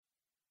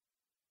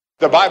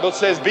The Bible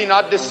says, be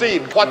not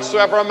deceived.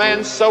 Whatsoever a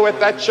man soweth,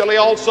 that shall he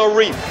also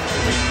reap.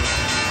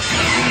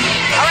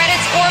 All right,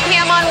 it's 4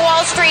 p.m. on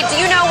Wall Street. Do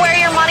you know where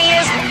your money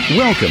is?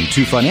 Welcome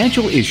to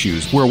Financial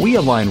Issues, where we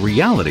align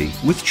reality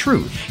with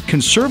truth.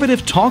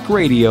 Conservative talk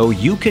radio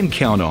you can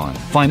count on.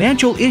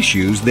 Financial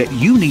issues that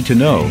you need to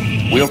know.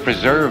 We'll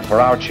preserve for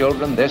our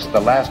children this, the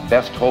last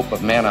best hope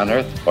of man on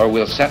earth, or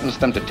we'll sentence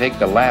them to take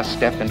the last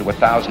step into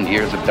 1,000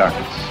 years of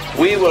darkness.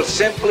 We will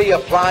simply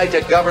apply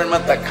to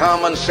government the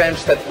common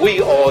sense that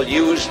we all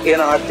use in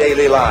our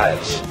daily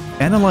lives.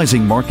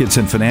 Analyzing markets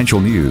and financial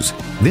news,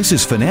 this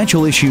is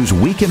Financial Issues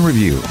Week in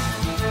Review.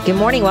 Good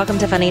morning. Welcome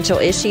to Financial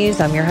Issues.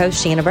 I'm your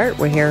host, Shanna Burt.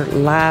 We're here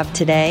live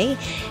today.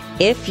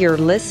 If you're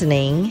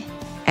listening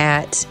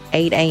at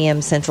 8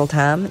 a.m. Central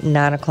Time,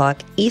 9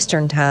 o'clock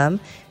Eastern Time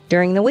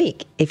during the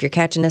week, if you're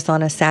catching us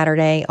on a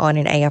Saturday on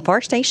an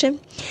AFR station,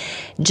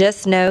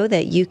 just know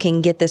that you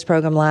can get this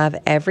program live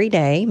every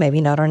day,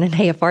 maybe not on an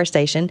AFR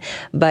station,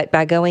 but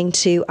by going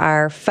to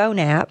our phone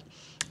app,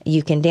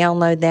 you can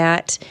download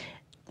that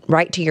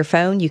right to your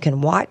phone. You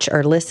can watch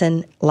or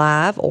listen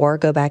live or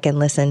go back and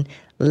listen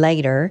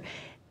later.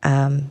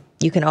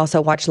 You can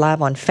also watch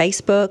live on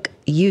Facebook,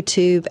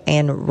 YouTube,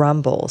 and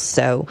Rumble.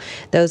 So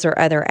those are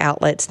other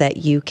outlets that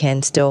you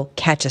can still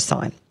catch us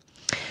on.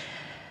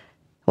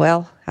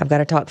 Well, I've got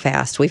to talk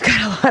fast. We've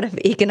got a lot of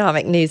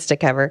economic news to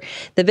cover.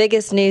 The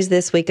biggest news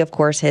this week, of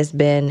course, has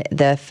been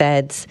the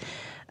Fed's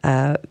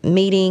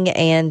meeting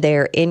and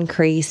their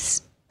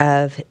increase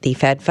of the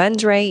Fed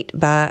funds rate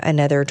by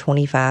another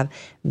 25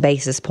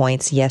 basis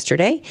points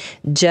yesterday,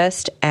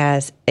 just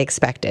as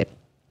expected.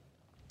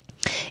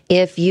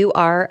 If you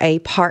are a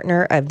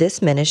partner of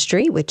this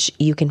ministry, which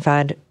you can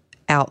find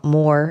out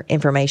more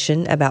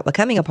information about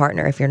becoming a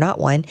partner if you're not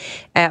one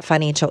at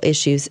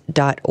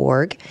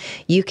financialissues.org,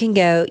 you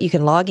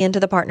can log into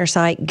the partner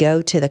site,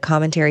 go to the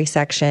commentary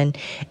section,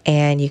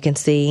 and you can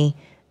see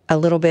a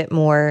little bit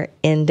more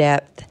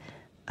in-depth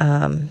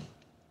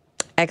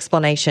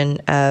explanation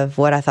of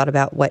what I thought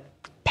about what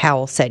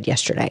Powell said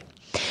yesterday.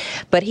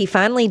 But he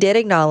finally did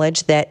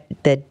acknowledge that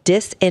the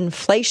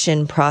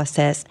disinflation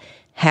process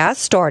has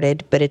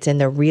started, but it's in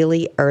the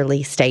really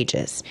early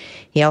stages.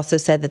 He also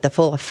said that the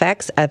full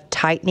effects of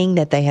tightening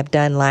that they have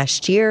done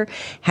last year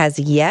has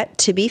yet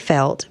to be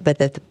felt, but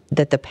that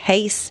the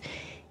pace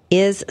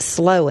is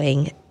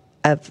slowing,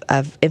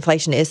 of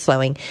inflation is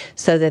slowing,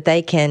 so that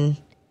they can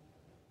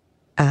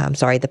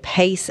the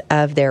pace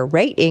of their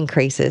rate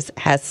increases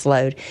has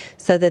slowed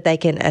so that they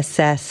can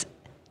assess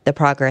the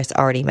progress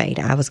already made.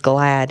 I was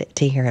glad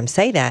to hear him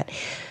say that.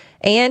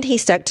 And he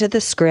stuck to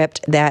the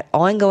script that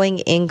ongoing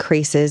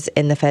increases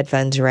in the Fed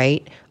funds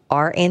rate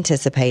are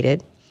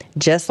anticipated,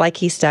 just like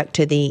he stuck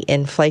to the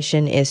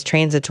inflation is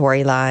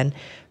transitory line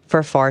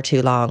for far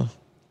too long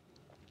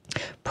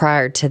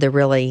prior to the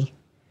really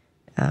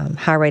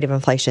high rate of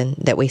inflation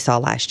that we saw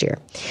last year.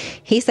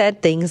 He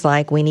said things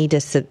like we need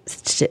to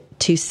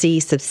see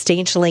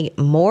substantially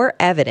more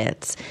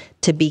evidence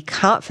to be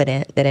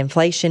confident that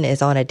inflation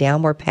is on a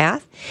downward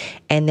path,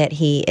 and that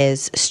he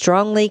is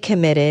strongly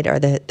committed, or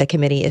the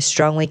committee is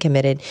strongly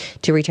committed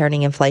to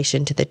returning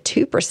inflation to the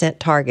 2%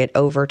 target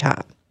over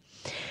time.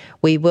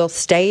 We will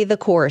stay the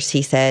course,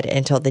 he said,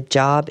 until the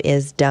job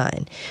is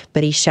done.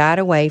 But he shied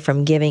away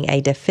from giving a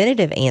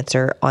definitive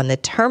answer on the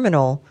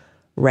terminal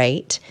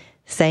rate,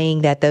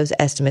 saying that those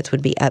estimates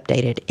would be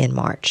updated in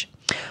March.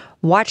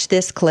 Watch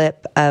this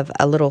clip of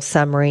a little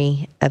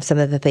summary of some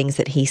of the things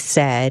that he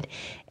said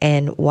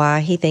and why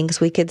he thinks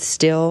we could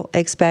still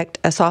expect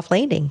a soft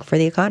landing for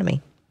the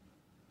economy.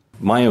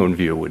 My own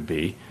view would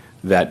be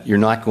that you're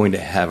not going to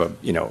have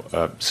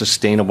a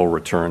sustainable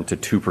return to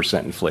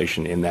 2%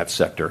 inflation in that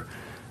sector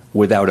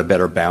without a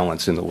better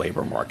balance in the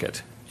labor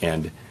market.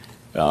 And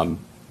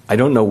I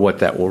don't know what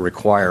that will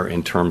require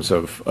in terms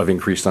of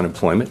increased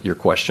unemployment, your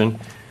question.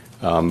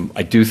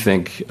 I do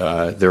think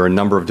there are a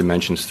number of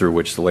dimensions through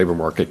which the labor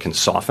market can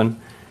soften.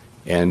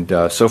 And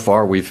so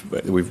far,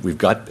 we've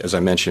got, as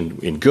I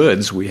mentioned, in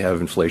goods, we have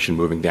inflation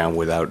moving down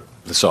without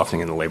the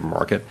softening in the labor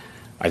market.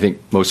 I think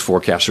most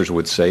forecasters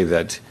would say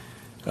that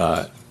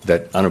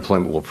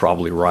unemployment will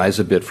probably rise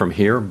a bit from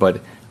here.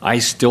 But I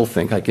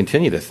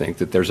continue to think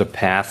that there's a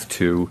path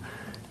to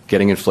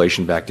getting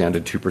inflation back down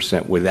to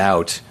 2%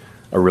 without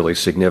a really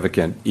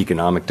significant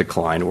economic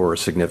decline or a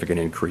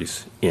significant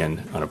increase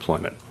in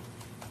unemployment.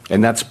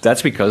 And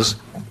that's because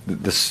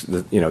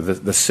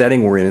the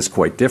setting we're in is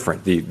quite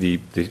different. The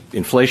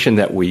inflation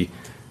that we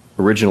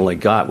originally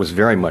got was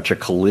very much a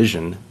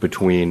collision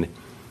between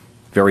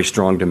very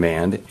strong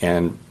demand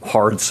and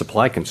hard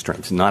supply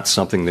constraints, not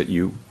something that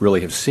you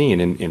really have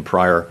seen in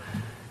prior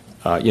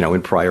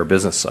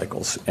business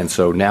cycles. And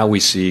so now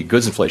we see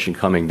goods inflation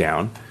coming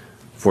down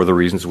for the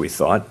reasons we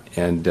thought,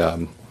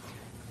 and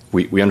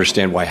we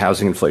understand why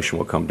housing inflation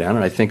will come down.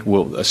 And I think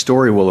a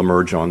story will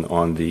emerge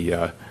on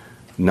the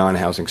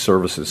non-housing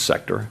services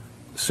sector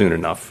soon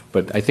enough.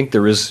 But I think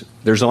there's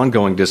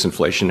ongoing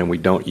disinflation, and we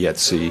don't yet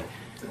see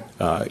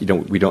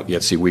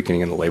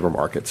weakening in the labor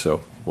market.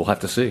 So we'll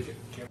have to see.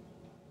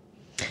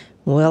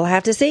 We'll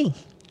have to see.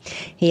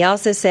 He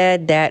also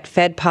said that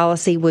Fed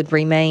policy would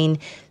remain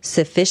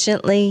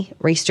sufficiently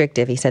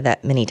restrictive. He said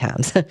that many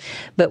times,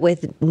 but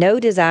with no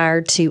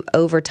desire to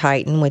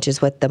over-tighten, which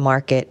is what the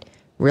market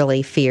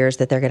really fears,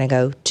 that they're going to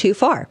go too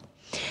far.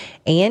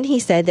 And he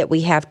said that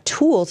we have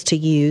tools to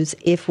use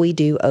if we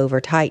do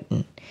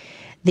over-tighten.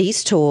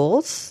 These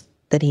tools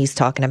that he's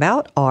talking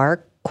about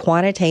are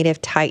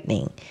quantitative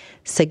tightening,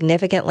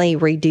 significantly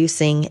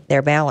reducing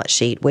their balance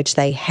sheet, which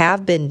they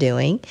have been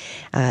doing.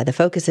 The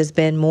focus has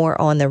been more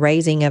on the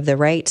raising of the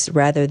rates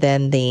rather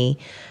than the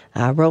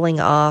rolling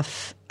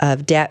off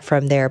of debt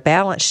from their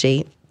balance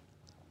sheet.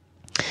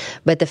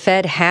 But the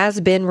Fed has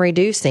been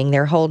reducing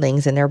their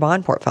holdings in their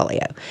bond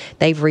portfolio.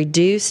 They've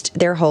reduced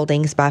their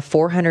holdings by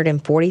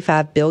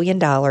 $445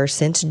 billion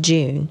since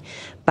June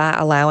by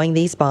allowing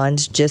these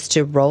bonds just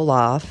to roll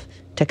off,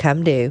 to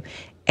come due,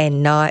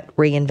 and not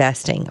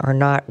reinvesting or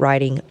not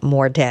writing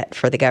more debt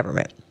for the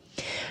government.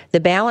 The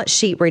balance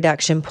sheet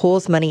reduction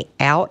pulls money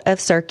out of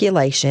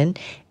circulation,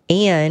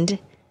 and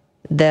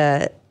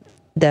the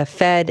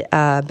Fed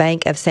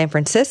Bank of San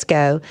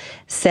Francisco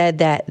said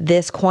that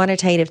this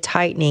quantitative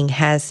tightening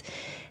has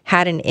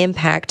had an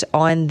impact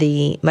on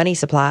the money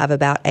supply of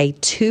about a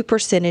 2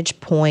 percentage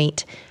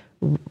point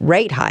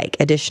rate hike,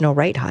 additional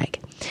rate hike.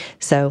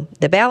 So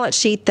the balance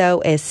sheet,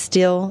 though, is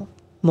still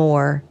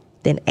more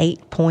than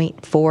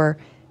 $8.4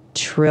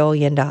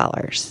 trillion.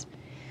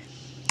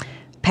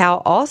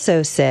 Powell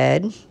also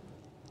said,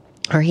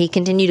 or he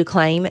continued to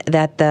claim,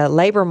 that the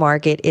labor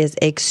market is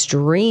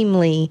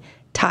extremely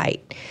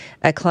tight,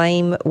 a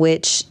claim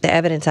which the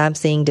evidence I'm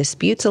seeing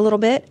disputes a little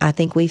bit. I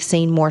think we've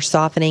seen more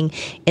softening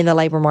in the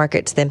labor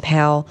markets than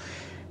Powell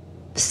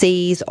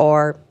sees,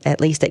 or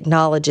at least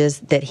acknowledges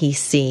that he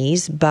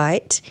sees,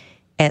 but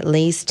at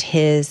least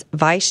his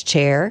vice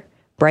chair,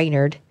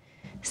 Brainerd,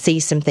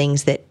 sees some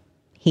things that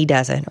he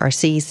doesn't, or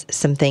sees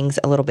some things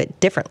a little bit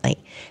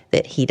differently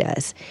that he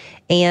does.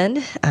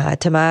 And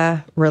to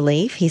my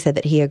relief, he said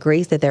that he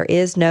agrees that there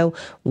is no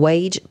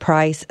wage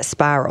price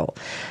spiral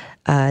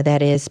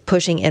that is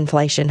pushing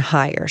inflation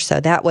higher. So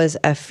that was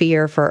a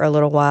fear for a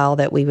little while,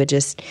 that we would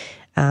just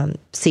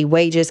see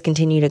wages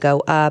continue to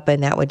go up,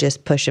 and that would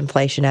just push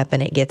inflation up,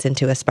 and it gets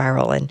into a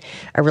spiral and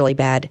a really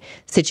bad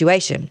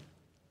situation.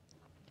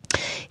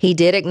 He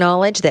did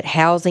acknowledge that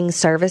housing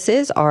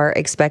services are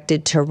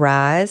expected to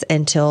rise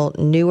until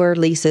newer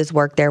leases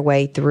work their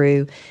way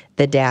through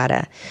the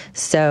data.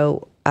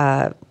 So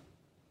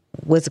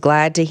was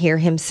glad to hear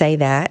him say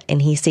that. And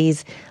he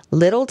sees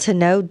little to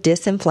no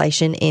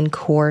disinflation in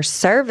core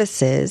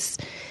services,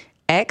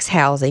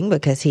 ex-housing,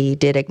 because he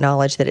did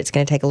acknowledge that it's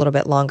going to take a little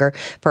bit longer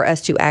for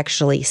us to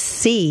actually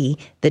see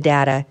the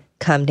data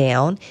come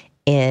down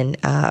in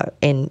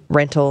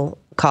rental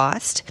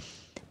cost.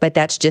 But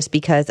that's just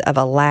because of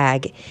a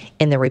lag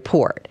in the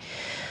report.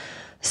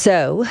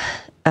 So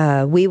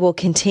we will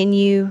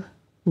continue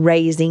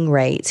raising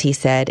rates, he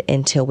said,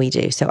 until we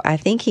do. So I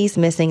think he's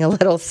missing a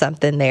little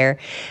something there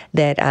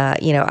that,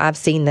 I've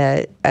seen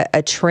a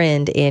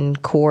trend in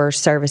core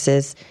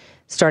services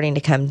starting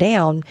to come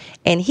down,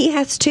 and he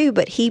has too,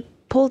 but he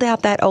pulled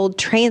out that old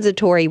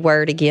transitory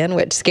word again,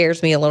 which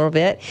scares me a little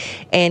bit.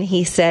 And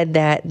he said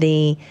that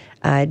the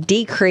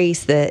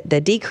decrease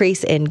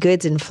in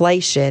goods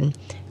inflation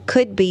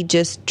could be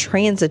just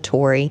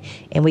transitory,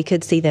 and we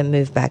could see them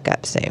move back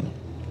up soon.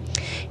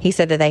 He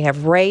said that they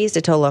have raised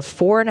a total of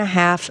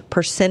 4.5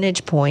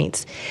 percentage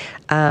points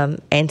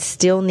and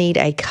still need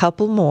a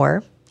couple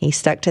more. He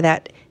stuck to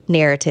that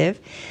narrative.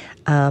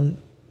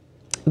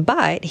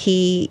 But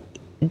he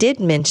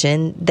did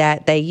mention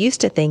that they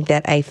used to think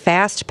that a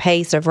fast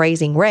pace of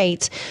raising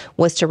rates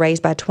was to raise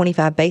by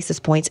 25 basis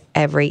points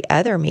every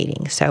other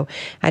meeting. So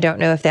I don't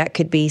know if that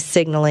could be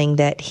signaling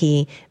that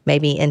he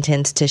maybe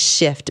intends to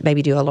shift,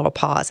 maybe do a little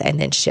pause and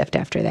then shift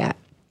after that.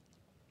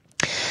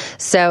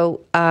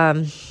 So,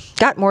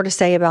 got more to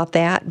say about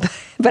that,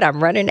 but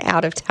I'm running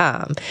out of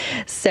time.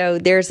 So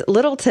there's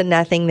little to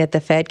nothing that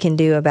the Fed can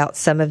do about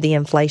some of the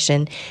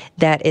inflation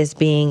that is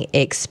being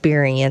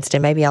experienced,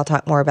 and maybe I'll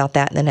talk more about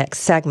that in the next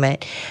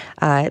segment.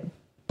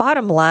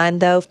 Bottom line,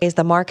 though, is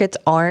the markets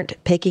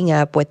aren't picking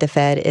up what the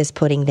Fed is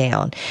putting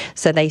down.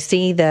 So they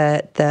see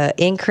the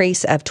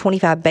increase of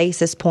 25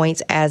 basis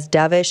points as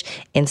dovish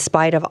in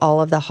spite of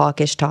all of the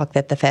hawkish talk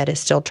that the Fed is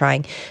still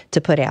trying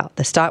to put out.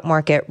 The stock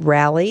market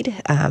rallied,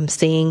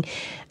 seeing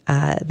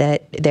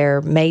that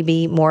there may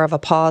be more of a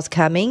pause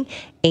coming,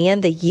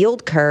 and the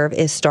yield curve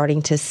is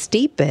starting to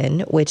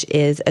steepen, which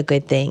is a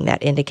good thing.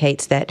 That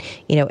indicates that,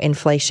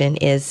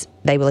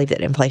 they believe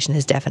that inflation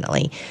is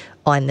definitely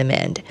on the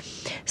mend.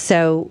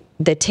 So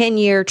the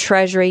 10-year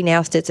Treasury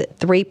now sits at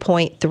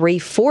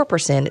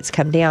 3.34%. It's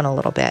come down a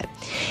little bit.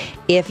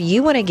 If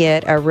you want to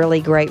get a really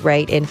great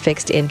rate in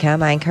fixed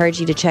income, I encourage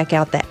you to check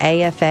out the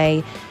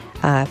AFA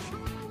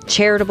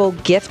charitable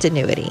gift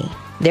annuity.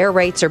 Their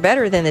rates are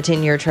better than the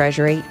 10-year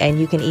Treasury, and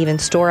you can even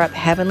store up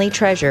heavenly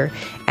treasure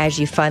as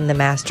you fund the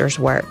master's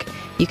work.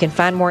 You can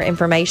find more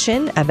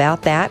information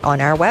about that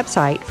on our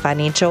website,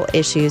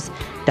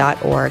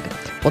 financialissues.org.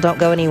 Well, don't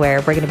go anywhere.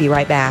 We're going to be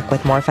right back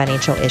with more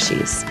Financial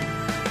Issues.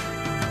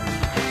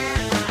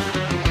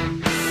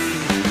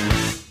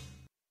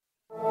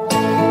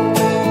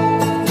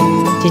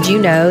 Did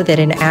you know that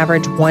an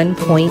average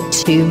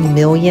 1.2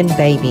 million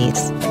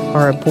babies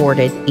are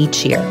aborted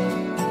each year?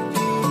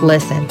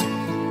 Listen,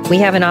 we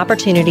have an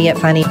opportunity at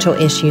Financial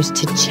Issues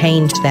to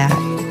change that,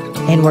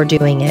 and we're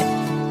doing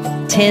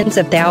it. Tens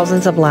of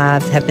thousands of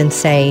lives have been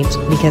saved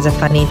because of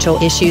Financial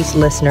Issues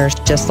listeners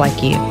just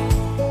like you.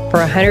 For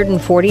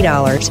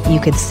 $140, you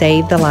could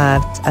save the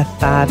lives of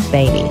 5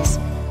 babies.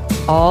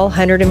 All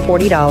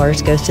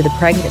 $140 goes to the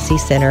Pregnancy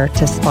Center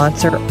to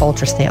sponsor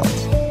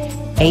ultrasounds.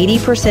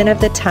 80%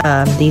 of the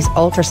time, these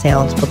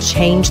ultrasounds will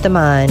change the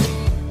mind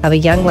of a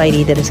young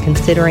lady that is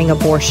considering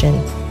abortion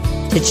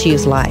to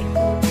choose life.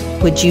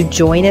 Would you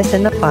join us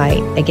in the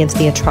fight against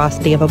the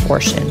atrocity of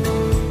abortion?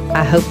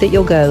 I hope that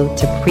you'll go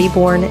to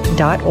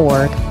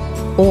preborn.org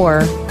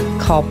or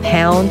call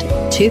pound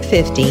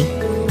 250.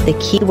 The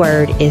key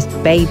word is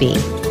baby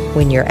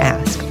when you're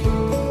asked.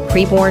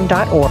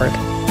 Preborn.org.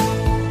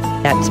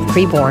 That's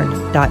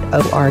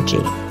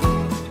preborn.org.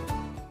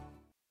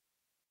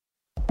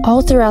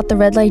 All throughout the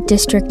red light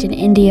district in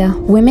India,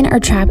 women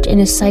are trapped in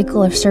a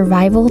cycle of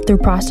survival through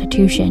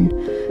prostitution.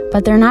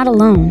 But they're not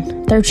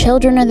alone. Their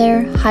children are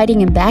there,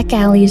 hiding in back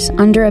alleys,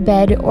 under a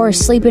bed, or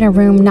asleep in a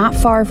room not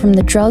far from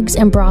the drugs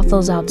and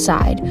brothels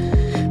outside.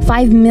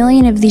 5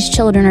 million of these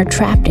children are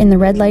trapped in the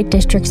red light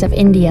districts of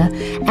India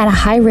at a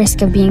high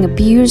risk of being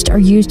abused or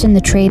used in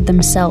the trade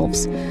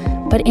themselves.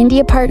 But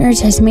India Partners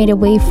has made a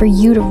way for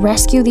you to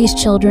rescue these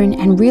children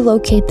and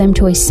relocate them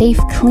to a safe,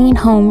 clean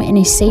home in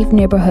a safe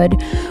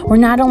neighborhood where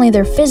not only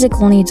their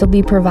physical needs will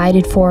be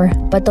provided for,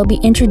 but they'll be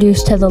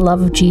introduced to the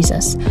love of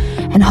Jesus.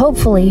 And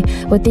hopefully,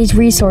 with these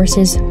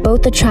resources,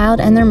 both the child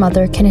and their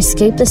mother can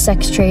escape the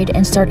sex trade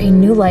and start a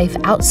new life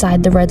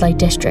outside the red light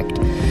district.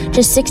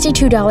 Just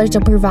 $62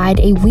 will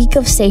provide a week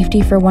of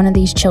safety for one of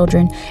these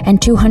children,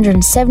 and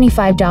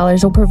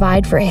 $275 will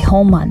provide for a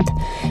whole month.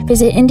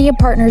 Visit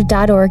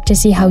IndiaPartners.org to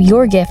see how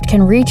your gift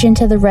can reach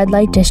into the red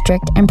light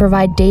district and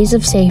provide days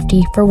of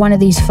safety for one of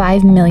these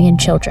 5 million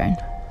children.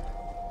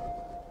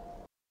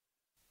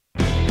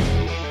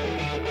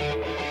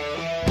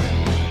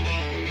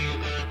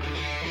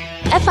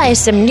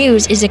 FISM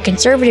News is a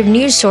conservative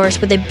news source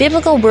with a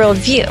biblical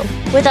worldview.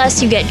 With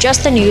us, you get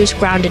just the news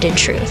grounded in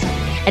truth.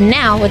 And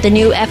now, with the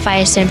new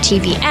FISM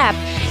TV app,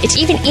 it's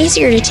even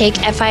easier to take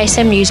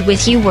FISM News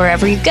with you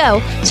wherever you go,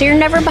 so you're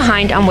never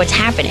behind on what's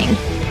happening.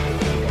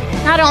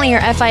 Not only are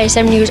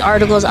FISM News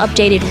articles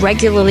updated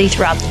regularly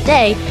throughout the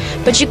day,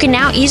 but you can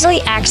now easily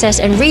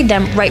access and read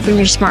them right from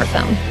your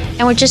smartphone.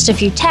 And with just a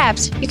few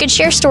taps, you can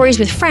share stories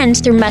with friends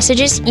through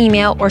messages,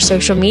 email, or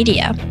social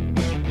media.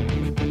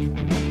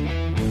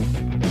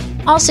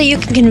 Also, you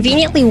can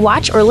conveniently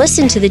watch or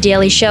listen to The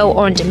Daily Show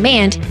on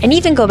demand and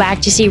even go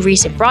back to see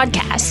recent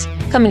broadcasts.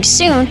 Coming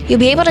soon, you'll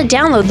be able to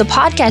download the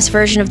podcast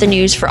version of the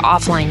news for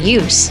offline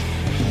use.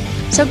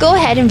 So go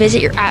ahead and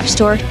visit your app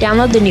store,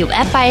 download the new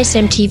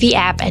FISM TV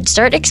app, and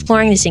start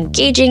exploring this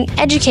engaging,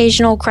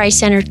 educational,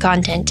 Christ-centered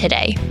content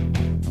today.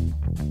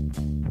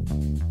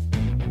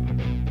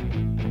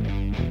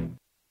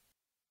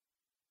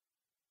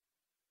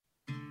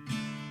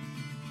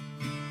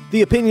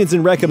 The opinions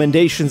and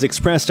recommendations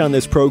expressed on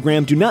this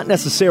program do not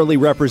necessarily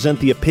represent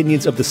the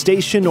opinions of the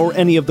station or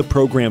any of the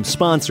program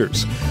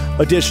sponsors.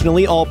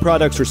 Additionally, all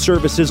products or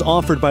services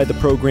offered by the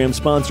program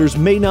sponsors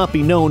may not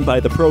be known by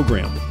the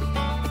program.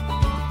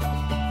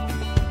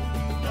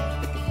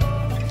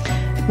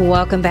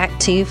 Welcome back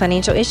to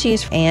Financial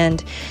Issues.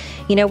 And,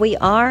 you know, we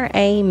are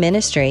a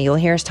ministry. You'll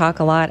hear us talk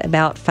a lot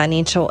about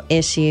financial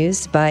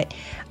issues, but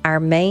our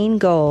main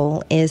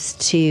goal is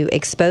to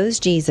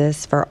expose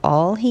Jesus for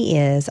all he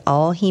is,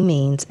 all he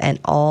means, and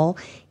all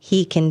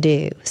he can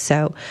do.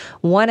 So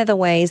one of the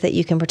ways that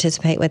you can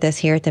participate with us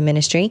here at the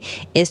ministry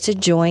is to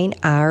join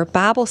our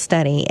Bible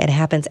study. It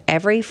happens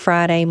every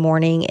Friday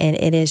morning, and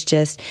it is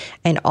just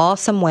an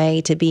awesome way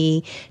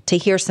to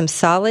hear some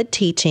solid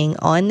teaching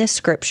on the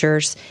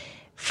scriptures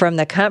from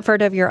the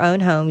comfort of your own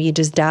home. You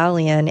just dial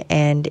in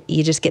and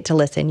you just get to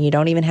listen. You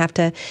don't even have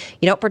to,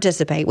 you don't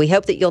participate. We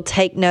hope that you'll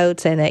take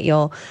notes and that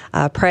you'll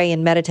pray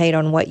and meditate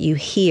on what you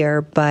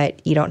hear,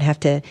 but you don't have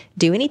to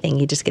do anything.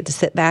 You just get to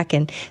sit back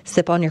and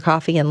sip on your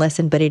coffee and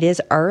listen, but it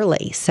is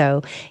early.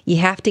 So you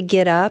have to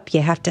get up.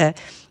 You have to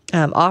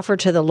offer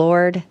to the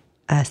Lord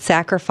a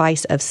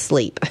sacrifice of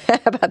sleep. How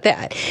about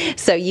that?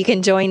 So you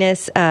can join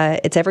us.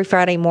 It's every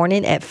Friday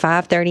morning at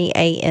 5:30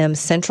 a.m.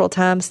 Central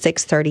Time,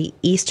 6:30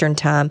 Eastern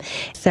Time.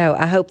 So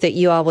I hope that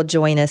you all will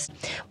join us.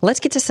 Well,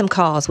 let's get to some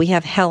calls. We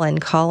have Helen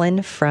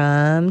calling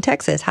from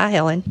Texas. Hi,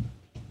 Helen.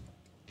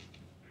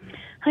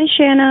 Hi,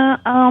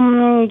 Shanna.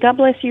 God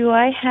bless you.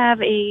 I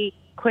have a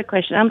quick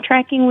question. I'm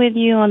tracking with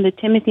you on the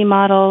Timothy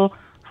model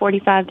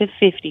 45 to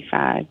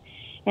 55,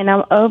 and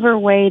I'm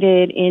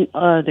overweighted in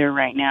other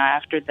right now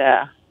after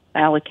the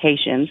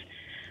allocations.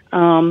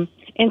 And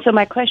so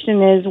my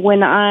question is,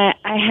 when I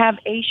have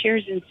A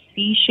shares and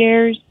C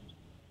shares,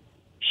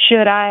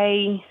 should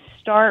I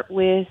start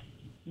with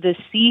the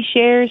C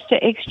shares to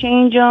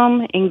exchange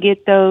them and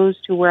get those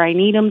to where I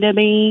need them to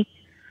be?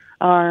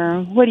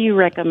 Or what do you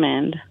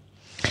recommend?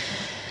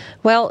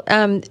 Well,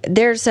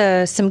 there's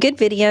some good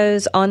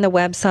videos on the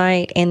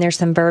website, and there's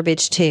some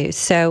verbiage too.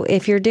 So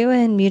if you're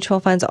doing mutual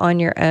funds on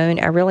your own,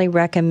 I really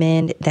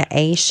recommend the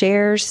A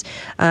shares.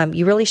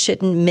 You really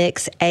shouldn't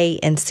mix A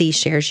and C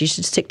shares. You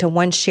should stick to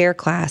one share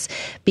class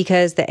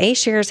because the A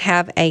shares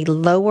have a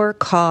lower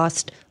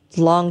cost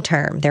long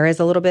term. There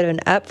is a little bit of an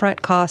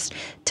upfront cost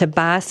to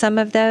buy some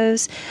of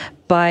those,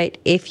 but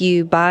if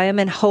you buy them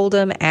and hold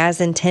them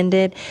as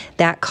intended,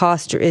 that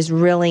cost is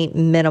really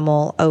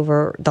minimal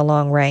over the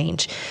long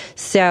range.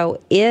 So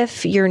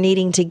if you're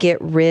needing to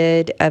get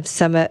rid of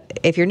some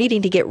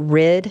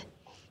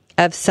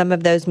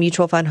of those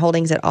mutual fund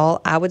holdings at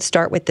all, I would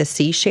start with the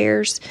C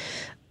shares.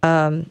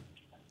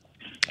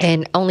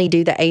 And only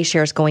do the A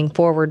shares going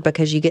forward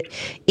because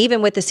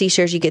even with the C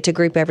shares, you get to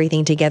group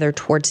everything together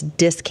towards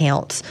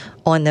discounts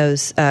on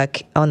those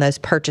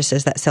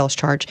purchases that sales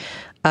charge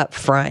up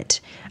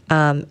front.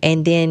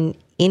 And then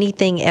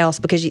anything else,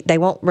 because they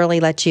won't really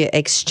let you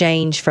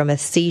exchange from a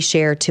C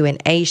share to an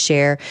A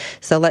share.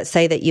 So let's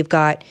say that you've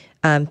got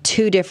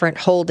 2 different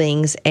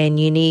holdings and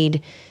you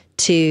need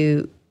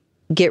to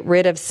get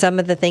rid of some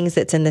of the things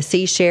that's in the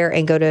C share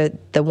and go to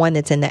the one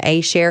that's in the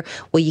A share.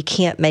 Well, you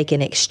can't make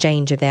an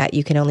exchange of that.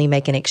 You can only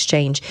make an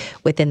exchange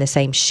within the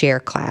same share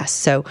class.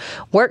 So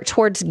work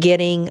towards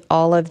getting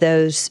all of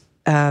those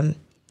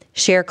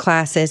share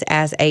classes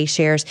as A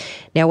shares.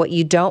 Now, what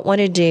you don't want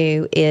to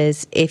do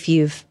is if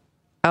you've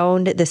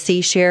owned the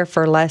C share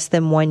for less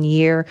than 1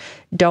 year,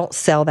 don't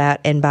sell that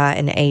and buy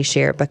an A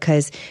share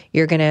because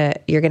you're gonna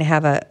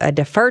have a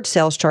deferred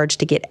sales charge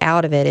to get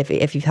out of it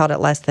if you've held it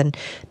less than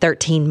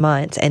 13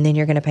 months, and then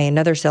you're going to pay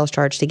another sales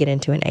charge to get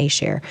into an A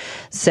share.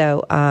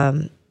 So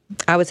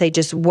I would say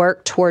just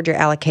work toward your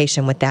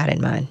allocation with that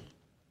in mind.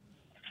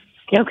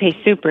 Okay,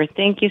 super.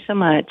 Thank you so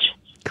much.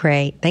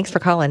 Great. Thanks for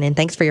calling, and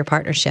thanks for your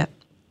partnership.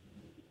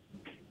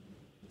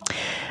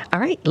 All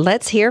right,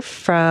 let's hear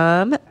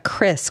from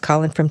Chris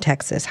calling from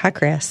Texas. Hi,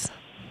 Chris.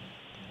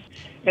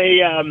 Hey,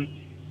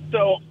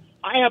 so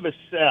I have a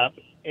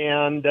SEP,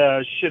 and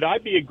should I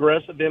be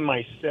aggressive in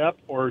my SEP,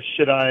 or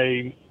should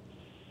I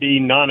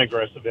be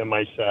non-aggressive in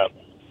my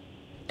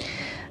SEP?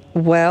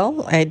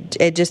 Well,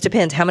 it just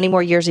depends. How many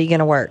more years are you going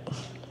to work?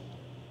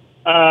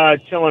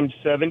 Till I'm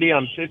 70.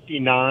 I'm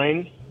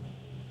 59.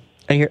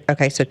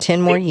 Okay, so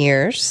 10 more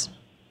years.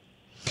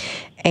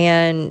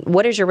 And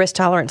what is your risk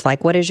tolerance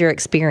like? What is your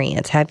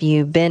experience? Have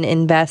you been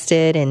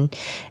invested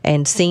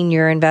and seen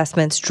your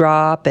investments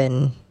drop?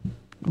 And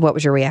what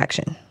was your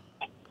reaction?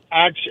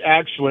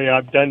 Actually,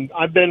 I've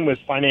been with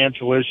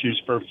financial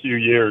issues for a few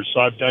years, so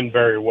I've done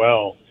very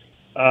well.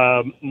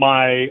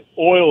 My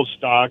oil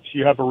stocks,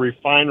 you have a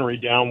refinery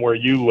down where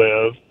you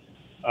live.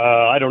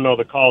 I don't know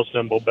the call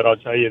symbol, but I'll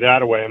tell you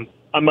that way.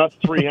 I'm up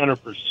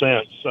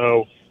 300%.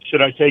 So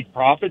should I take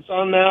profits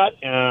on that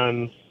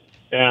and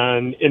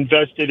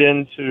invest it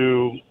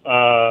into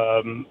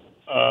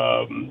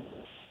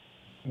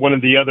one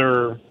of the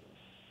other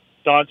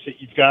stocks that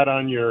you've got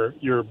on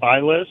your buy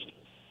list?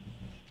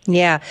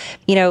 Yeah.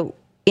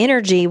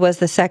 Energy was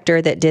the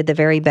sector that did the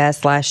very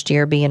best last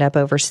year, being up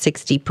over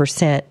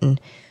 60%.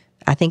 And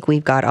I think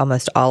we've got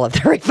almost all of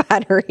the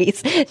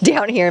refineries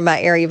down here in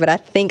my area, but I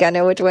think I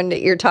know which one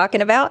that you're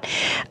talking about.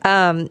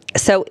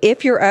 So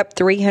if you're up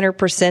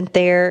 300%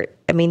 there,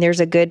 I mean, there's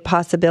a good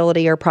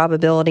possibility or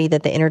probability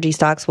that the energy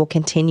stocks will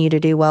continue to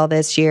do well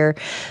this year.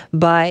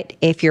 But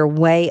if you're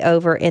way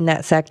over in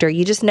that sector,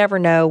 you just never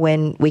know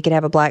when we could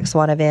have a black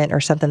swan event or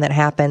something that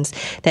happens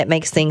that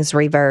makes things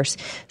reverse.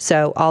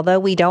 So although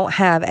we don't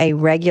have a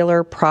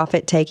regular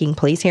profit-taking,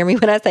 please hear me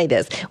when I say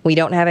this, we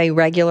don't have a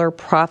regular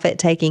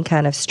profit-taking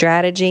kind of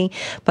strategy,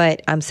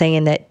 but I'm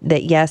saying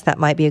that yes, that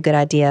might be a good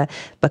idea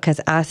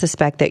because I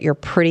suspect that you're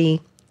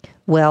pretty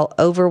well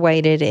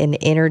overweighted in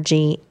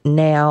energy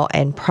now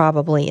and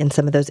probably in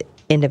some of those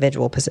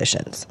individual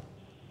positions.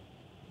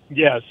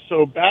 Yes.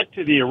 So back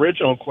to the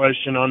original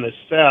question on the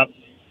SEP,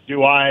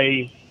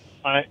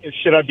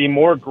 should I be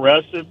more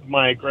aggressive,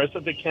 my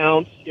aggressive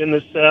accounts in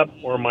the SEP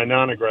or my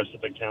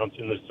non-aggressive accounts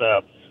in the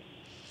SEP?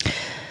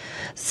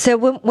 So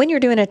when you're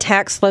doing a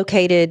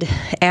tax-located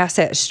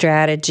asset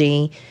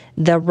strategy,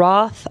 the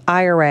Roth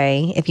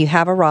IRA, if you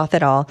have a Roth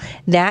at all,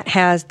 that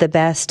has the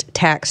best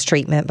tax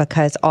treatment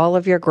because all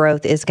of your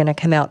growth is going to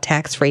come out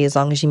tax-free as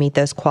long as you meet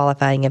those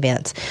qualifying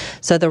events.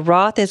 So the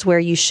Roth is where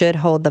you should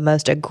hold the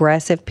most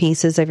aggressive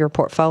pieces of your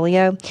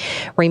portfolio.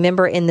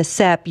 Remember, in the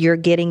SEP, you're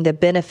getting the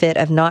benefit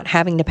of not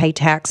having to pay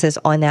taxes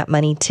on that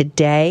money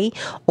today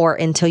or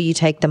until you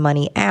take the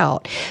money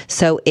out.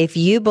 So if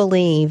you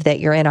believe that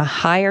you're in a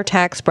higher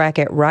tax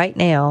bracket right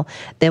now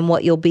than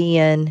what you'll be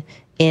in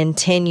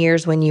 10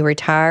 years when you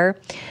retire,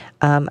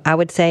 I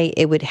would say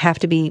it would have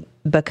to be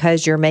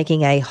because you're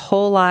making a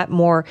whole lot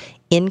more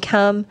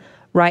income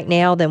right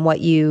now than what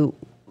you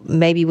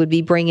maybe would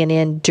be bringing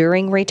in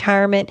during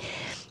retirement.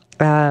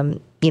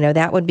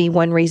 that would be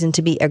one reason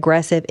to be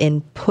aggressive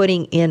in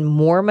putting in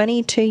more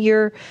money to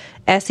your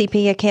SEP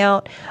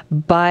account.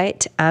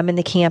 But I'm in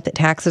the camp that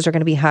taxes are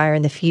going to be higher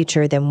in the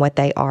future than what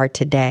they are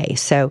today.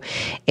 So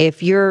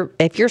if your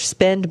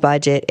spend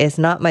budget is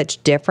not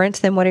much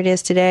different than what it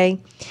is today,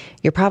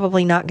 you're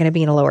probably not going to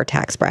be in a lower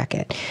tax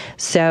bracket.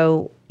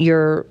 So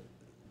your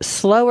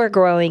slower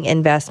growing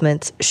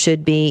investments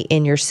should be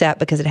in your SEP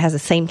because it has the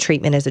same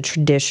treatment as a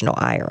traditional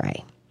IRA.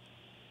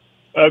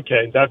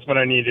 Okay, that's what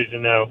I needed to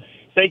know.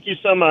 Thank you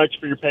so much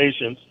for your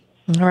patience.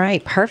 All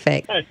right,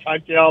 perfect.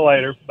 Talk to y'all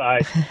later.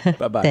 Bye.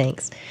 Bye-bye.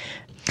 Thanks.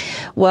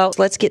 Well,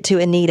 let's get to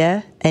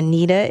Anita.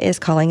 Anita is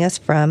calling us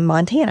from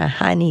Montana.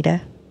 Hi, Anita.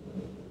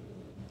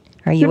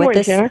 Are you Good with morning,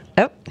 us? Shanna.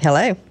 Oh,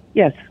 hello.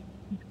 Yes.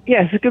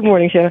 Good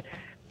morning, Shanna.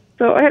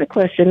 So I had a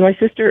question. My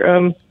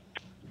sister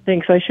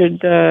thinks I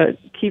should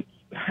keep.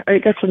 I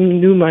got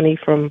some new money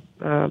from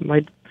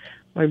my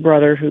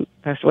brother who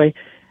passed away,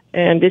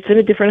 and it's in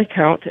a different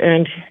account.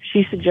 And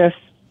she suggests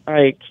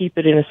I keep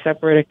it in a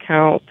separate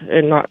account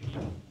and not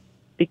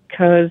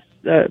because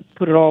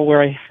put it all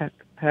where I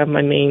have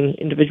my main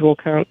individual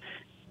account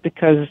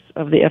because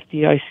of the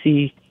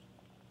FDIC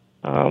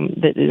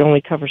that it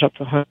only covers up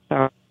to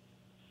 $100,000.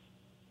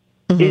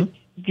 Do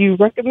you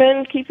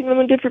recommend keeping them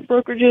in different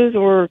brokerages,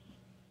 or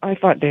I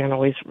thought Dan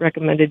always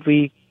recommended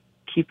we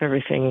keep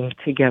everything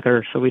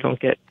together so we don't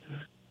get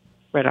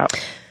spread out?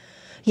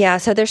 Yeah,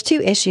 so there's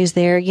two issues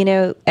there.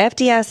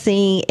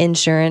 FDIC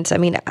insurance,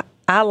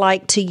 I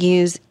like to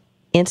use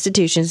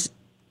institutions,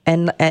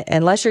 and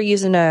unless you're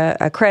using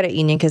a credit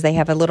union because they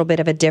have a little bit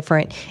of a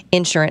different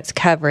insurance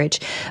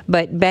coverage.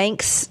 But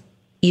banks,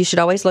 you should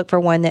always look for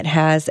one that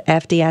has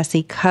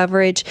FDIC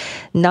coverage,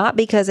 not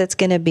because it's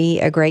going to be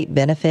a great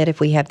benefit if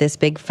we have this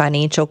big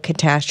financial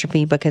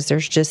catastrophe because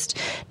there's just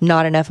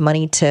not enough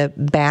money to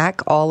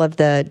back all of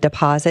the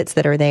deposits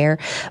that are there,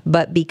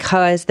 but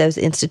because those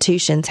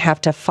institutions have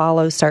to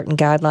follow certain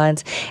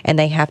guidelines and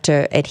they have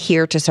to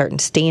adhere to certain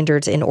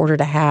standards in order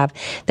to have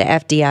the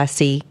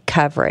FDIC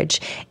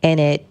coverage. And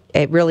it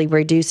really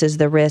reduces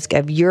the risk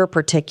of your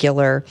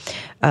particular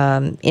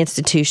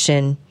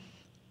institution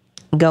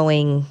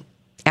going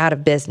out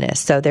of business.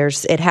 So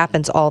it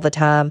happens all the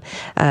time.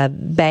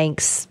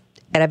 Banks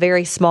at a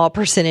very small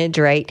percentage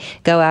rate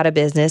go out of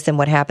business, and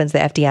what happens, the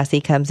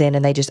FDIC comes in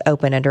and they just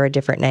open under a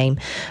different name,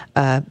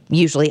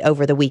 usually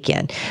over the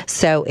weekend.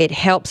 So it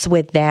helps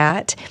with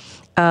that.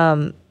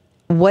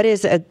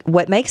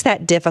 What makes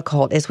that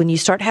difficult is when you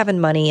start having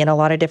money in a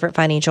lot of different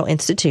financial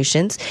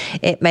institutions,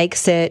 it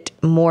makes it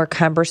more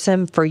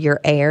cumbersome for your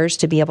heirs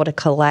to be able to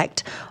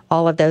collect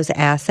all of those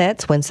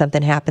assets when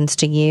something happens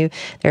to you.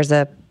 There's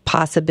a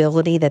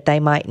possibility that they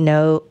might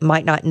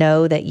not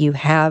know that you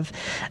have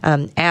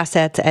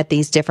assets at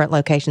these different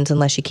locations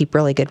unless you keep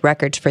really good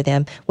records for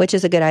them, which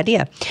is a good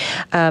idea.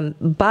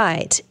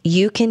 But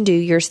you can do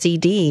your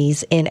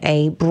CDs in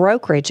a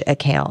brokerage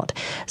account.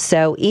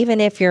 So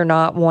even if you're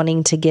not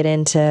wanting to get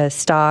into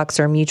stocks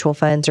or mutual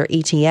funds or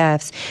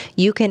ETFs,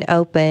 you can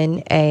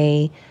open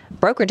a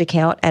brokerage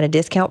account at a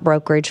discount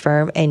brokerage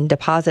firm and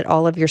deposit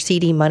all of your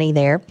CD money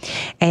there.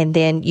 And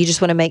then you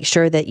just want to make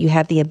sure that you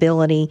have the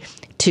ability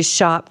to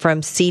shop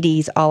from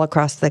CDs all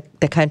across the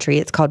country.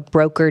 It's called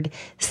brokered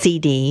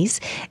CDs.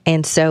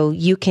 And so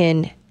you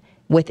can,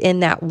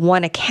 within that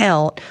one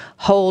account,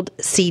 hold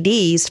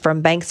CDs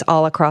from banks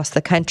all across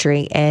the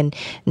country and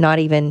not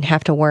even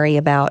have to worry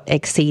about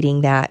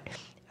exceeding that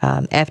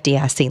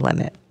FDIC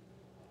limit.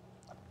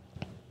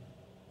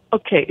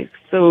 Okay,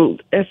 so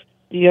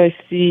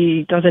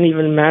FDIC doesn't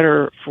even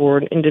matter for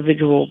an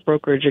individual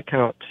brokerage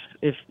account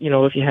if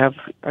you have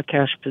a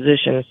cash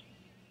position.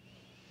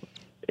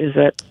 Is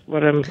that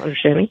what I'm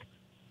understanding?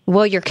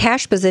 Well, your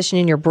cash position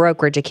in your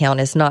brokerage account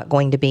is not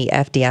going to be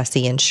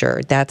FDIC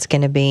insured. That's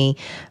going to be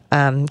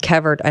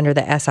covered under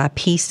the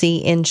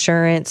SIPC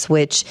insurance,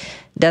 which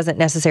doesn't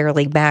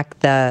necessarily back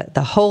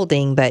the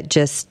holding, but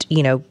just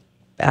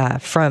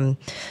from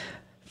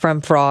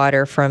fraud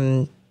or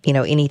from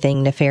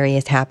anything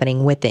nefarious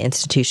happening with the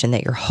institution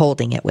that you're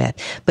holding it with.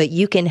 But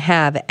you can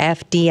have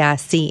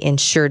FDIC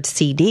insured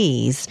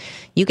CDs.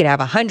 You could have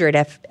 100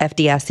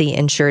 FDIC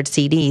insured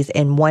CDs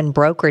in one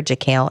brokerage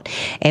account.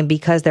 And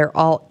because they're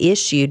all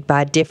issued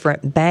by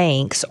different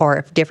banks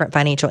or different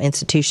financial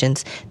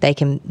institutions, they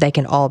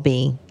can all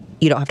be,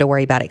 you don't have to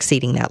worry about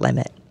exceeding that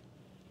limit.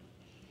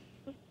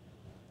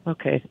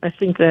 Okay, I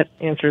think that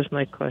answers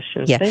my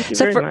question. Yeah. Thank you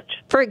very much.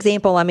 For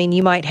example,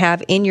 you might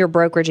have in your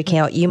brokerage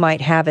account, you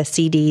might have a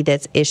CD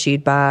that's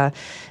issued by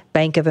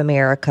Bank of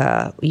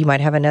America. You might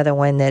have another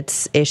one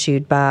that's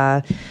issued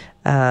by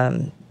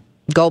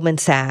Goldman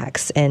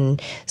Sachs.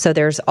 And so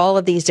there's all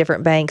of these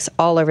different banks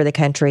all over the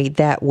country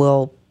that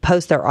will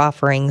post their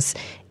offerings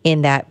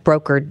in that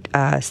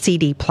brokered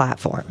CD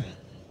platform.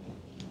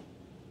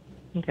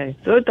 Okay,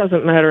 so it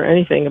doesn't matter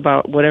anything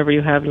about whatever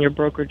you have in your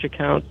brokerage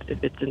account.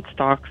 If it's in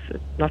stocks,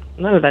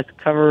 none of that's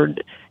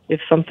covered if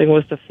something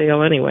was to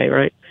fail anyway,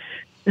 right?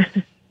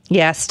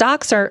 Yeah,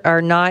 stocks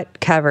are not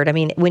covered. I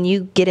mean, when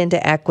you get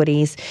into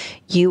equities,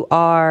 you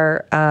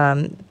are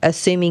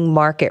assuming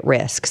market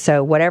risk.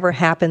 So whatever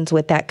happens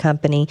with that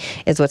company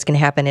is what's going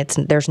to happen.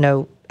 There's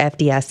no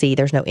FDIC,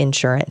 there's no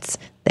insurance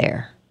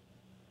there.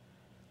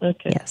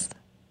 Okay. Yes.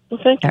 Well,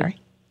 thank you. All right.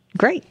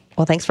 Great.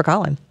 Well, thanks for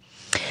calling.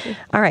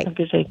 All right. Have a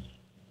good day.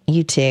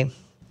 You too.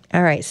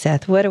 All right,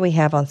 Seth, what do we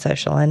have on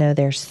social? I know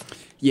there's...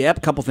 Yep,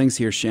 a couple things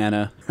here,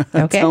 Shanna.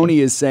 Okay.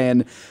 Tony is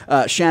saying,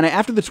 Shanna,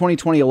 after the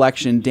 2020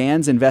 election,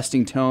 Dan's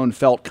investing tone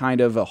felt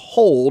kind of a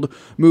hold,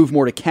 move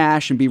more to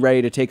cash and be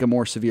ready to take a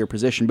more severe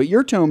position. But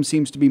your tone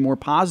seems to be more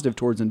positive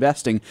towards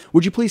investing.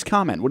 Would you please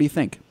comment? What do you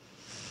think?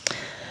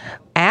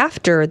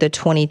 After the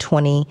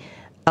 2020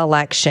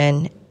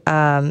 election,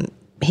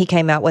 he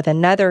came out with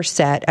another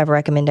set of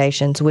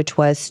recommendations, which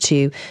was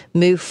to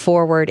move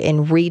forward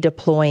in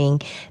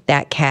redeploying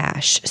that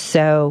cash.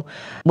 So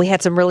we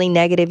had some really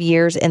negative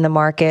years in the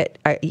market,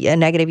 a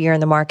negative year in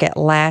the market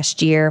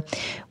last year.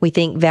 We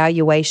think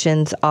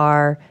valuations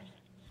are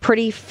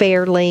pretty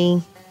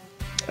fairly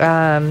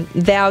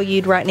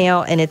valued right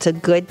now, and it's a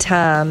good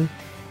time.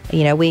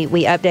 You know, we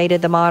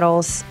updated the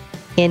models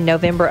in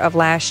November of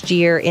last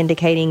year,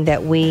 indicating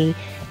that we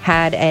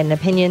had an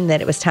opinion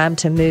that it was time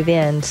to move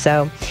in.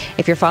 So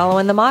if you're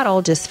following the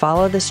model, just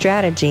follow the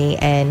strategy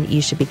and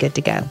you should be good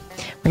to go.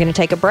 We're going to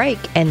take a break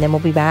and then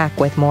we'll be back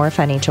with more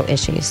financial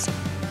issues.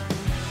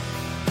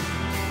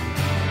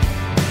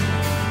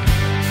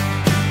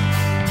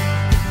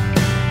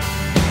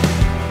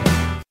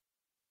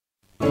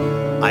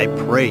 I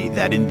pray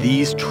that in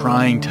these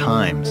trying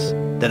times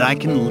that I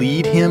can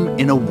lead him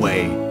in a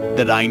way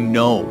that I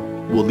know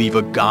will leave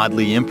a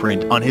godly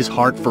imprint on his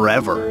heart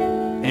forever.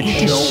 And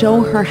to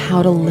show her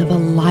how to live a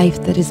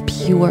life that is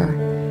pure.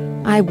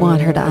 I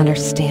want her to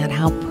understand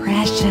how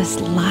precious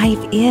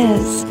life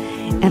is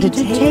and to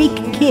take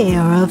care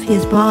of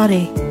his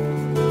body.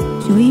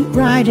 To eat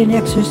right and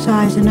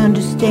exercise and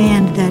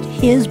understand that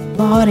his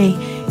body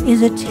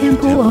is a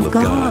temple of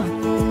God.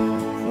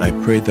 I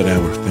pray that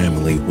our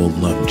family will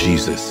love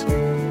Jesus,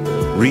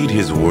 read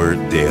his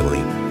word daily,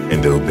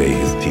 and obey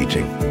his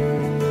teaching.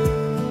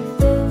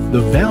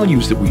 The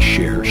values that we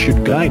share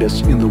should guide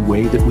us in the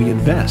way that we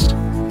invest.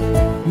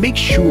 Make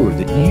sure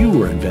that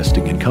you are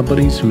investing in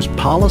companies whose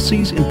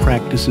policies and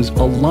practices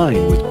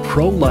align with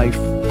pro-life,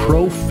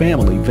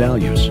 pro-family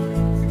values.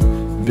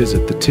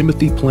 Visit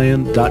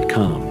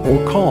thetimothyplan.com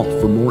or call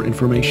for more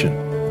information.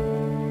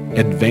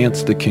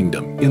 Advance the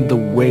kingdom in the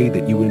way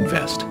that you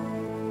invest.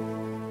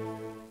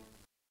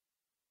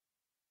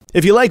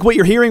 If you like what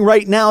you're hearing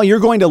right now, you're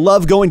going to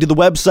love going to the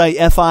website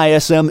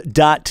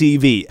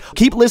FISM.TV.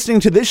 Keep listening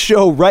to this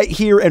show right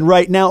here and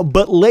right now,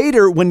 but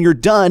later when you're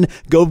done,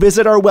 go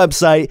visit our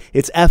website.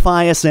 It's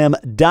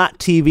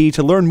FISM.TV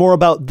to learn more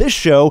about this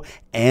show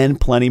and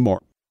plenty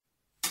more.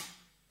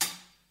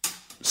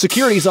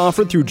 Securities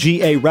offered through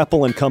G.A.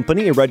 Reppel &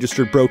 Company, a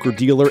registered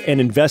broker-dealer and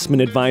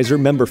investment advisor,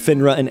 member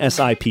FINRA and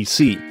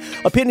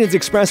SIPC. Opinions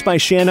expressed by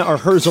Shanna are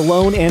hers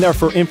alone and are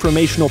for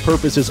informational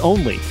purposes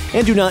only,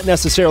 and do not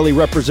necessarily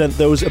represent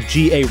those of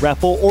G.A.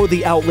 Reppel or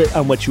the outlet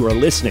on which you are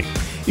listening.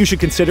 You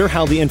should consider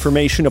how the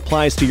information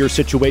applies to your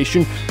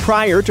situation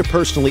prior to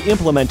personally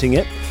implementing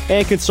it,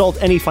 and consult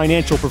any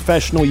financial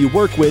professional you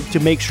work with to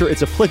make sure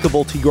it's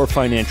applicable to your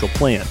financial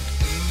plan.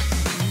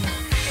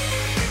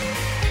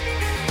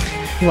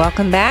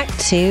 Welcome back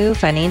to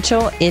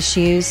Financial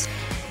Issues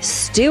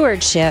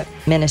Stewardship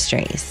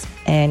Ministries.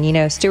 And, you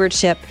know,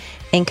 stewardship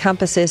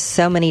encompasses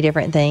so many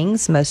different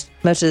things. Most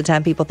of the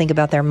time people think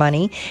about their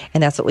money,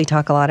 and that's what we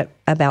talk a lot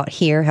about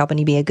here, helping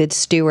you be a good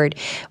steward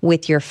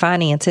with your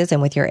finances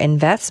and with your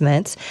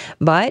investments.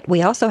 But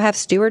we also have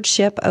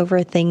stewardship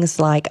over things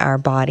like our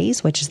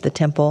bodies, which is the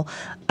temple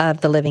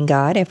of the living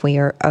God, if we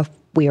are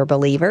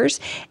believers,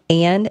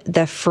 and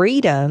the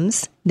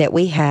freedoms that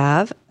we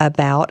have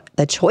about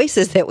the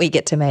choices that we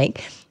get to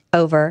make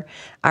over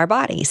our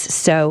bodies.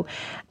 So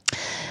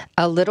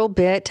a little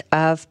bit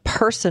of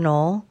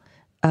personal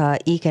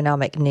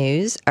economic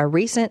news. A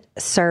recent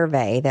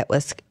survey that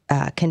was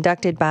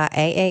conducted by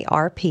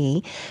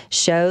AARP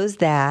shows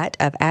that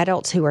of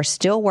adults who are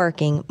still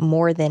working,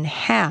 more than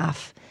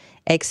half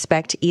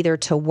expect either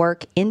to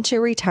work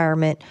into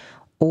retirement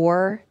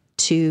or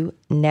to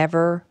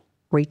never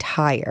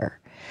retire.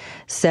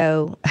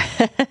 So,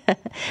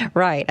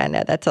 right, I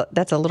know that's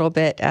a little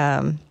bit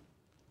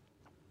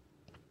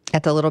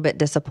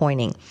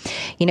disappointing.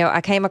 You know,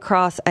 I came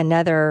across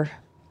another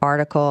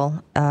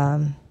article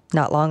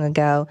not long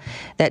ago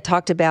that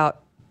talked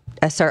about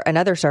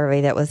another survey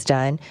that was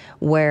done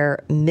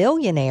where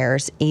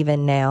millionaires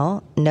even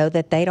now know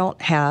that they don't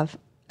have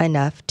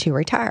enough to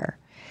retire.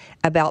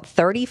 About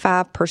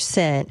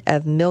 35%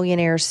 of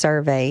millionaires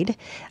surveyed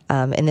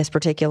in this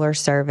particular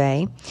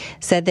survey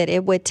said that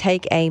it would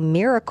take a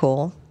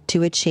miracle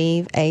to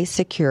achieve a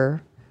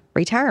secure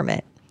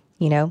retirement.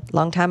 You know,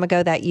 long time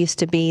ago, that used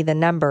to be the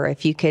number.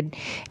 If you could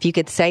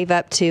save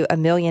up to $1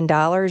 million,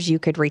 you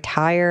could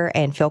retire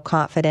and feel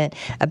confident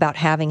about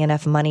having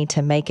enough money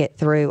to make it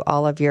through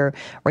all of your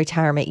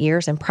retirement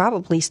years and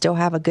probably still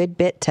have a good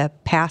bit to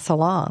pass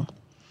along.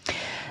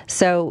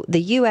 So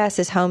the U.S.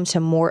 is home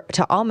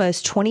to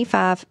almost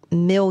 25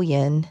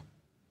 million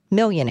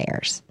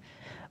millionaires,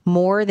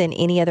 more than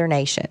any other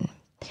nation.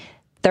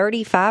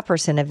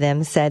 35% of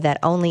them said that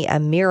only a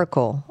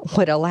miracle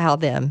would allow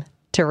them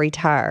to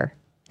retire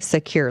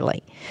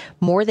securely.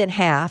 More than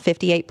half,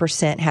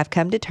 58%, have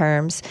come to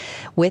terms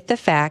with the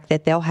fact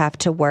that they'll have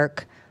to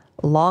work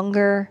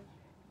longer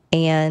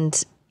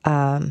and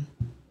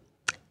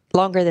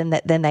longer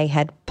than they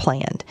had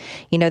planned.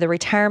 You know, the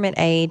retirement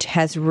age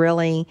has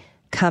really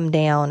come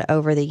down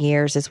over the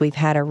years as we've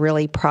had a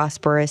really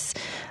prosperous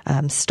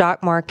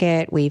stock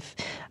market. We've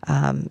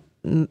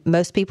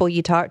most people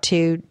you talk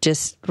to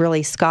just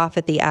really scoff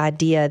at the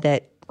idea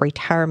that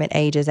retirement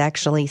age is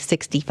actually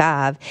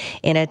 65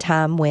 in a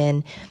time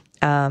when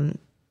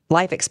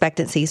life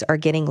expectancies are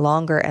getting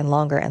longer and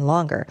longer and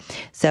longer.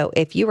 So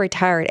if you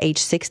retire at age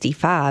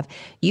 65,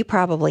 you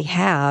probably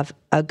have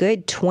a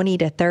good 20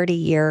 to 30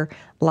 year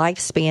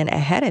lifespan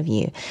ahead of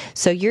you.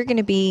 So you're going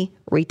to be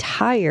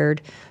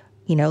retired,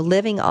 you know,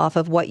 living off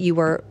of what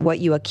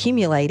you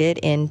accumulated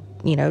in,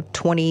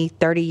 20,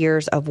 30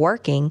 years of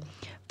working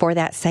for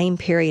that same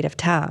period of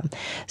time.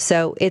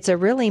 So it's a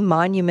really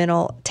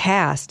monumental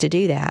task to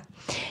do that.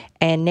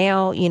 And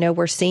now,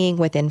 we're seeing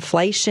with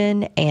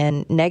inflation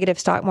and negative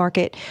stock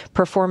market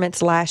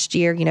performance last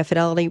year,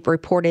 Fidelity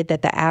reported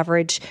that the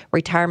average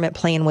retirement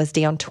plan was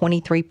down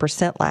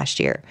 23% last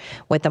year,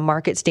 with the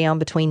markets down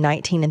between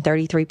 19 and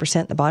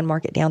 33%, the bond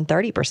market down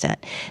 30%.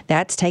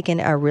 That's taken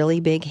a really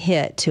big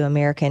hit to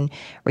American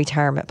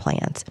retirement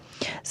plans.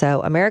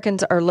 So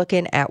Americans are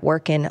looking at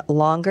working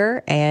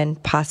longer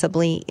and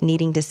possibly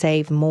needing to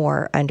save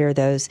more under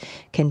those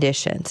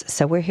conditions.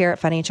 So we're here at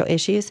Financial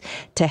Issues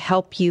to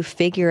help you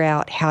figure out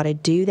how to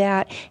do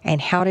that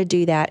and how to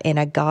do that in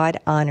a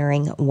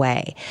God-honoring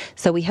way.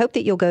 So we hope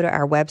that you'll go to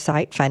our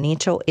website,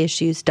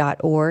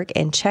 financialissues.org,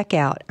 and check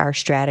out our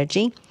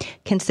strategy.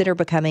 Consider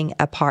becoming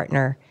a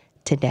partner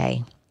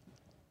today.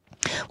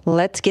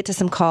 Let's get to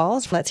some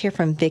calls. Let's hear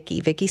from Vicki.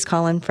 Vicki's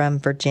calling from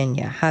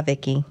Virginia. Hi,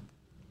 Vicki.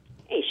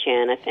 Hey,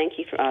 Shanna. Thank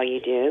you for all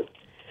you do.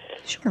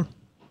 Sure.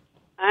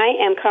 I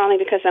am calling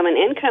because I'm an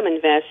income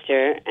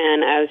investor,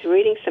 and I was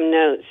reading some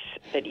notes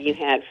that you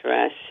had for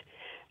us.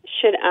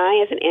 Should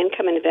I, as an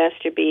income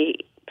investor,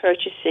 be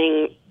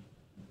purchasing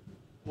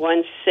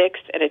 1/6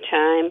 at a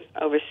time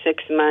over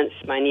 6 months,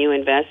 my new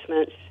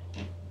investments?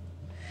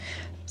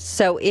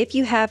 So if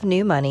you have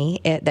new money,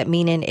 that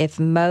meaning if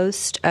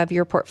most of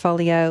your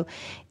portfolio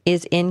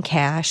is in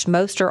cash,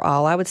 most or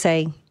all, I would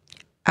say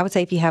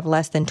if you have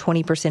less than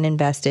 20%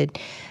 invested,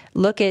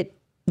 look at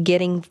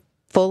getting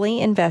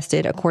fully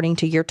invested according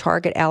to your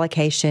target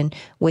allocation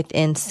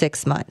within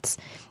 6 months.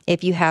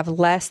 If you have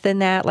less than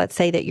that, let's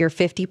say that you're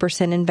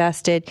 50%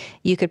 invested,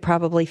 you could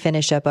probably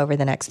finish up over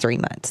the next 3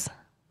 months.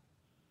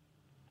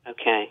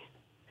 Okay.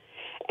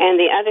 And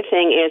the other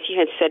thing is you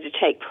had said to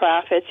take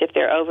profits if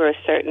they're over a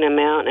certain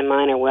amount, and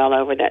mine are well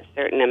over that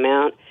certain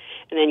amount.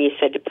 And then you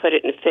said to put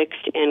it in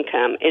fixed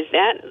income. Is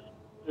that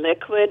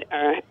liquid?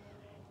 Or,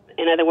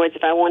 in other words,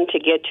 if I wanted to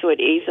get to it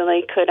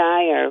easily, could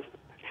I? Or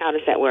how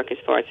does that work as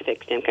far as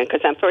fixed income?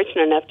 Because I'm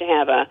fortunate enough to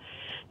have a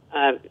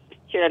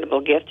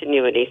charitable gift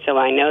annuity, so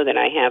I know that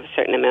I have a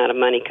certain amount of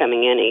money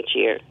coming in each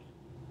year.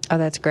 Oh,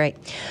 that's great.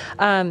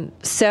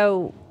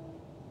 So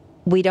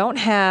we don't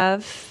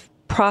have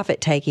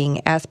profit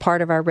taking as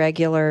part of our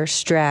regular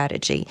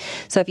strategy.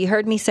 So if you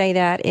heard me say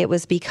that, it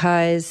was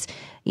because,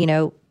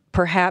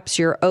 perhaps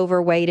you're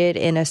overweighted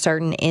in a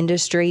certain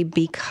industry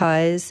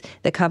because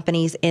the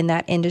companies in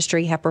that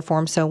industry have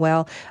performed so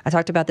well. I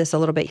talked about this a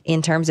little bit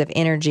in terms of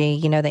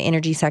energy. The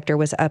energy sector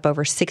was up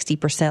over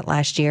 60%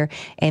 last year,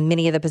 and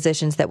many of the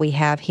positions that we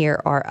have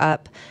here are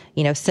up,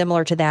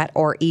 similar to that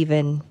or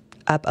even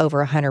up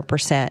over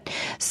 100%.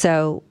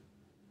 So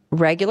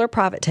regular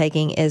profit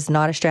taking is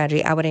not a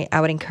strategy. I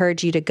would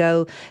encourage you to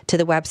go to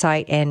the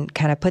website and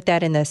kind of put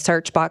that in the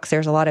search box.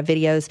 There's a lot of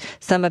videos,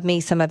 some of me,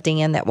 some of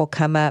Dan, that will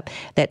come up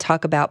that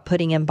talk about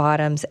putting in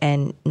bottoms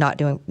and not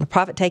doing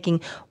profit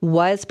taking.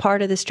 Was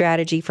part of the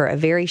strategy for a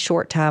very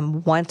short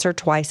time, once or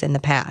twice in the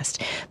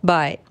past.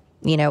 But,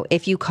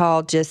 if you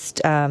call just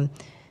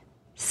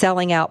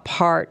selling out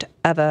part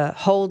of a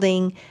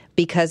holding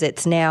because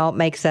it's now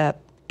makes up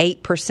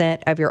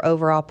 8% of your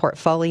overall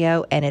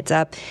portfolio and it's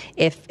up,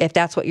 if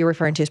that's what you're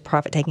referring to as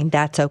profit taking,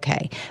 that's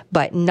okay.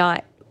 But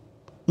not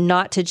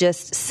to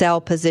just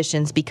sell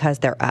positions because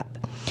they're up.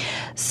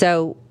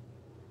 So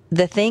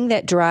the thing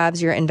that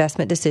drives your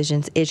investment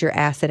decisions is your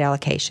asset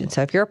allocation.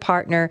 So if you're a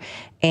partner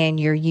and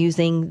you're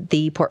using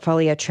the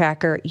portfolio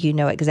tracker, you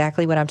know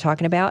exactly what I'm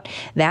talking about.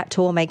 That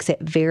tool makes it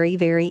very,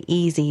 very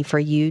easy for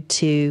you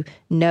to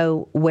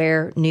know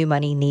where new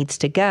money needs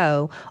to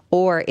go,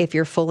 or if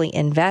you're fully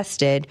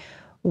invested,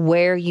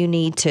 where you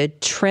need to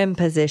trim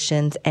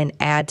positions and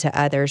add to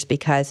others.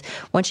 Because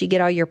once you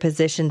get all your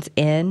positions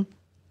in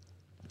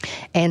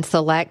and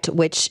select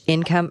which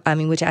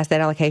asset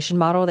allocation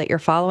model that you're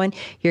following,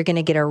 you're going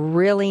to get a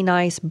really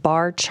nice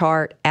bar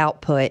chart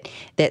output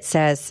that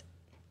says,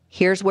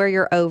 here's where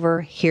you're over,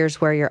 here's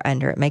where you're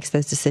under. It makes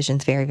those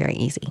decisions very, very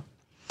easy.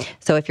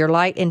 So if you're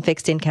light in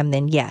fixed income,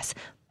 then yes,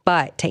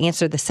 But to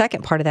answer the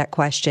second part of that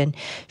question,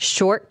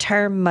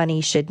 short-term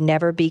money should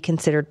never be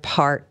considered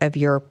part of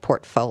your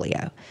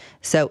portfolio.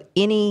 So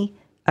any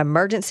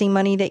emergency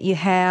money that you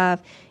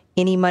have,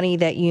 any money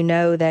that you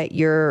know that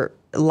you're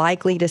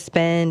likely to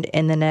spend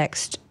in the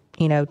next,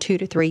 2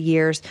 to 3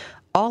 years,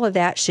 all of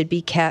that should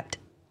be kept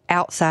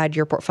outside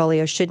your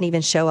portfolio, shouldn't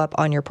even show up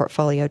on your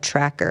portfolio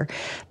tracker,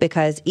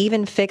 because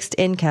even fixed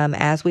income,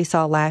 as we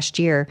saw last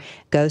year,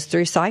 goes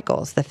through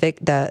cycles.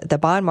 The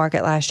bond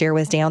market last year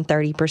was down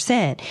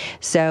 30%.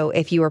 So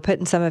if you were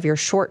putting some of your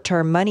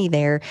short-term money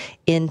there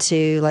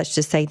into, let's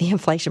just say, the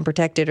inflation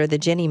protected or the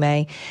Ginnie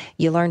Mae,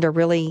 you learned a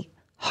really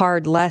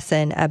hard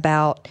lesson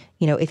about,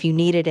 if you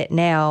needed it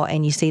now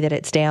and you see that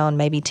it's down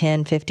maybe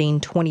 10,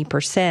 15,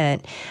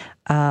 20%,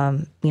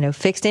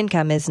 fixed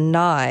income is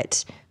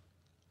not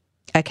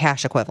a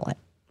cash equivalent.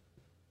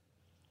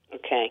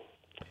 Okay.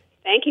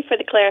 Thank you for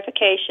the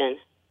clarification.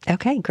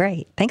 Okay,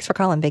 great. Thanks for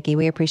calling, Vicki.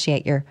 We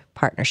appreciate your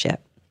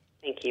partnership.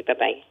 Thank you.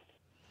 Bye-bye.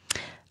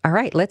 All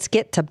right, let's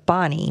get to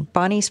Bonnie.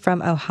 Bonnie's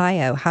from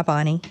Ohio. Hi,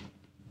 Bonnie.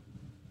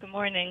 Good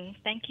morning.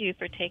 Thank you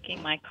for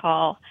taking my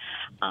call.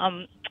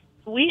 My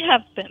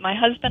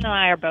husband and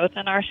I are both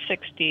in our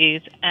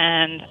 60s,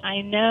 and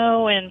I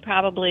know in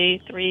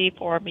probably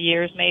 3-4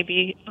 years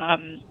maybe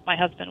my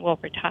husband will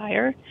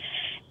retire.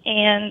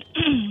 And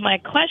my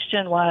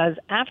question was,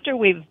 after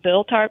we've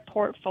built our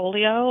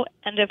portfolio,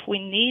 and if we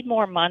need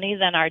more money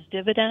than our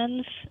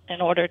dividends in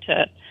order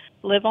to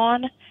live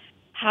on,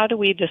 how do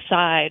we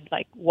decide,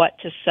 what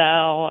to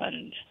sell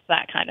and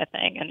that kind of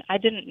thing? And I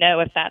didn't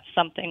know if that's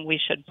something we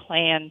should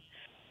plan,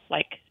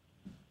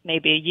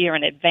 maybe a year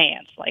in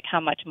advance, how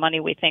much money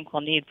we think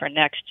we'll need for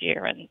next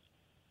year and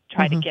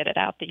try to get it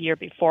out the year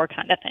before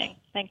kind of thing.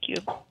 Thank you.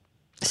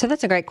 So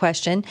that's a great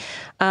question.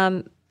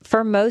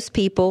 For most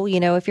people,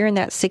 if you're in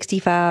that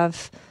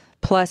 65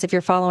 plus, if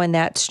you're following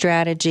that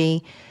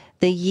strategy,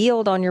 the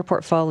yield on your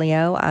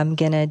portfolio, I'm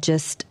going to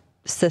just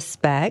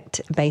suspect,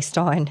 based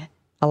on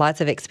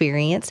lots of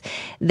experience,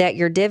 that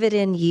your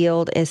dividend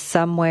yield is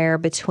somewhere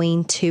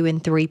between 2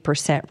 and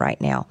 3%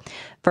 right now.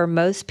 For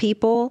most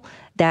people,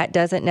 that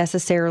doesn't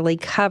necessarily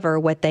cover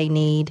what they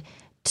need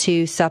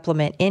to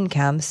supplement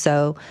income.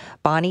 So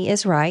Bonnie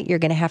is right. You're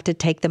going to have to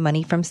take the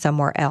money from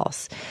somewhere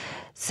else.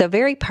 So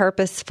very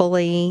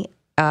purposefully,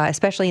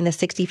 especially in the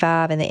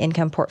 65 and the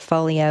income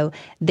portfolio,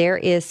 there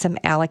is some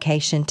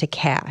allocation to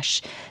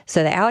cash.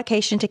 So the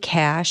allocation to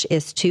cash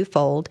is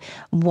twofold.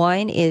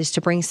 One is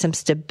to bring some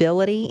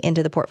stability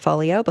into the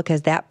portfolio,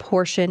 because that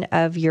portion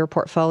of your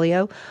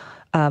portfolio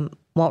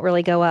won't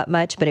really go up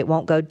much, but it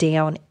won't go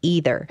down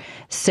either.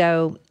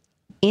 So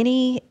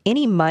any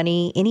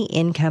money, any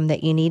income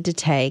that you need to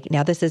take,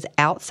 now this is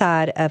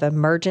outside of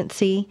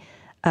emergency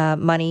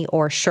money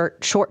or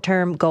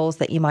short-term goals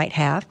that you might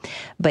have,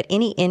 but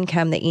any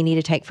income that you need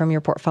to take from your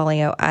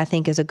portfolio, I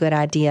think is a good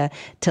idea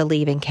to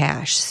leave in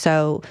cash.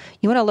 So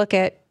you want to look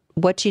at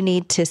what you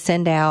need to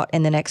send out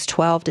in the next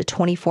 12 to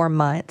 24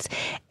 months.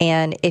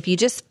 And if you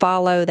just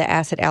follow the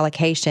asset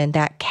allocation,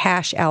 that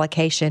cash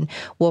allocation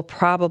will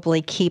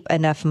probably keep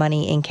enough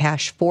money in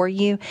cash for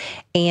you,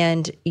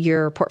 and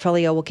your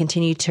portfolio will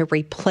continue to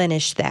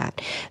replenish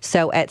that.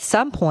 So at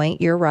some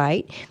point, you're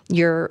right,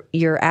 your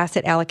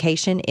asset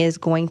allocation is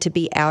going to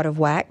be out of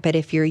whack. But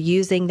if you're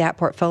using that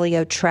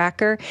portfolio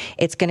tracker,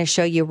 it's going to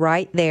show you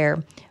right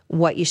there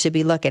what you should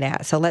be looking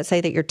at. So let's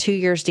say that you're 2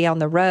 years down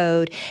the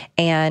road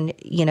and,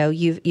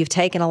 you've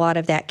taken a lot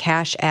of that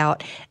cash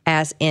out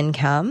as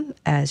income,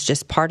 as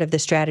just part of the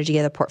strategy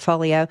of the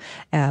portfolio.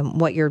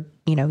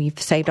 You've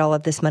saved all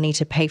of this money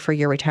to pay for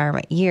your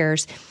retirement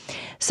years.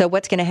 So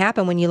what's going to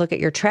happen when you look at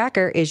your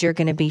tracker is you're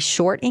going to be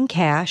short in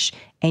cash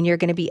and you're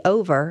going to be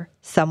over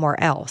somewhere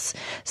else.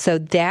 So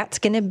that's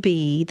going to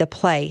be the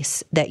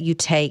place that you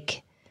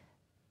take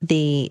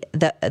the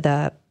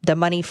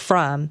money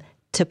from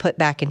to put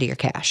back into your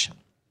cash.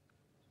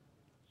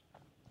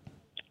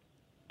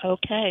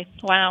 Okay.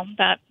 Wow,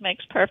 that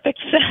makes perfect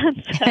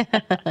sense.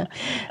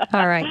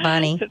 All right,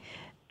 Bonnie.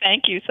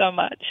 Thank you so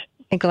much.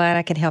 I'm glad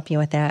I could help you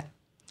with that.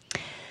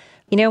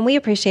 And we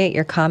appreciate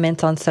your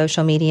comments on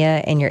social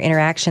media and your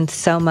interactions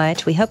so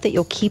much. We hope that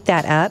you'll keep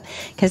that up,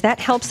 because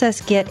that helps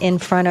us get in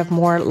front of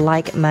more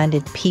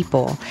like-minded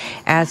people.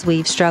 As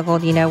we've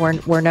struggled, we're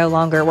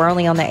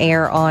only on the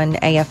air on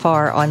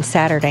AFR on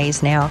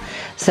Saturdays now.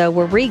 So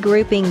we're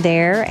regrouping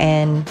there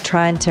and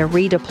trying to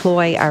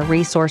redeploy our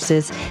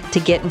resources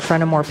to get in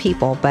front of more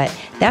people. But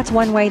that's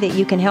one way that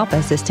you can help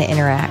us, is to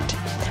interact.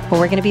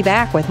 Well, we're going to be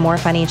back with more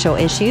financial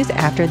issues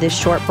after this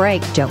short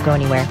break. Don't go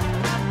anywhere.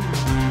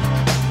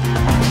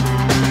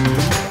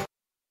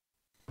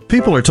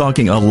 People are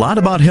talking a lot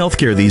about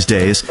healthcare these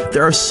days.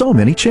 There are so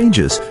many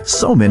changes,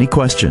 so many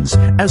questions.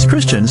 As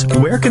Christians,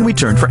 where can we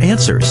turn for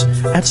answers?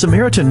 At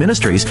Samaritan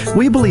Ministries,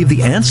 we believe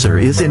the answer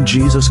is in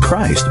Jesus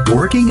Christ,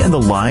 working in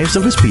the lives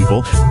of His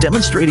people,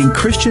 demonstrating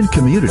Christian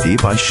community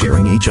by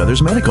sharing each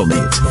other's medical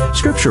needs,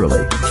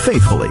 scripturally,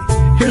 faithfully.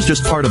 Here's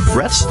just part of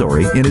Brett's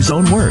story in his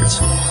own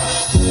words.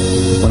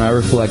 When I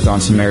reflect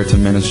on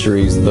Samaritan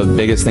Ministries, the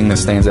biggest thing that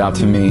stands out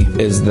to me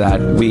is that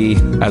we,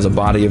 as a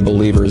body of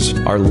believers,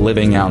 are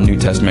living out New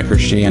Testament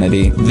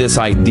Christianity. This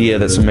idea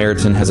that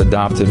Samaritan has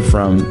adopted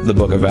from the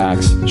book of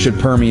Acts should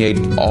permeate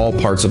all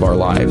parts of our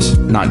lives,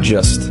 not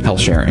just health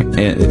sharing.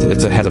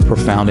 It has a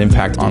profound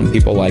impact on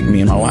people like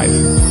me and my wife.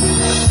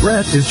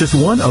 Brett is just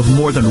one of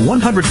more than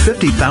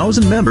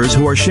 150,000 members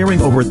who are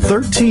sharing over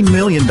 $13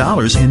 million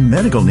in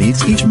medical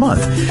needs each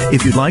month.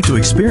 If you'd like to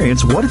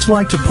experience what it's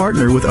like to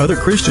partner with other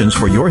Christians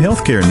for your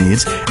healthcare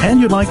needs, and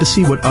you'd like to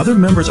see what other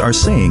members are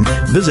saying,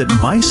 visit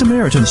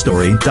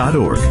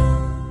mysamaritanstory.org.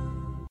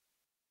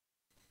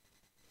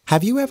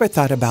 Have you ever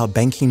thought about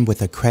banking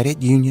with a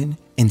credit union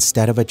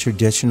instead of a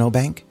traditional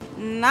bank?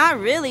 Not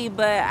really,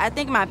 but I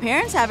think my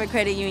parents have a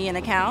credit union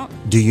account.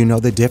 Do you know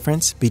the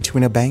difference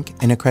between a bank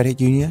and a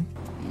credit union?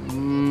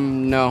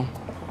 No.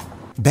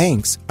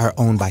 Banks are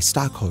owned by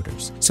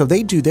stockholders, so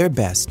they do their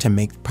best to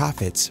make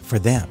profits for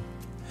them.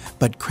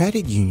 But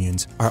credit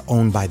unions are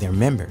owned by their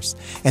members,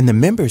 and the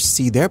members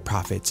see their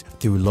profits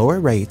through lower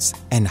rates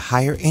and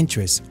higher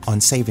interest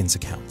on savings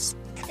accounts.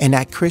 And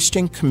at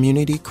Christian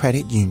Community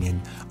Credit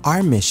Union,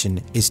 our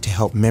mission is to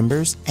help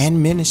members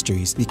and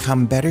ministries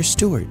become better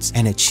stewards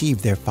and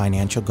achieve their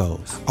financial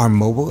goals. Our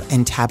mobile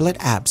and tablet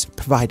apps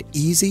provide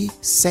easy,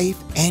 safe,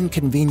 and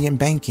convenient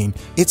banking.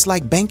 It's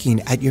like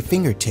banking at your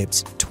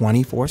fingertips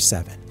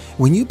 24/7.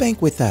 When you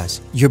bank with us,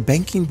 you're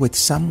banking with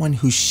someone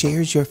who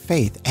shares your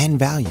faith and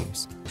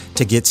values.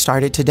 To get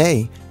started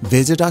today,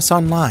 visit us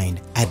online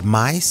at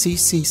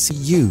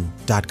mycccu.com.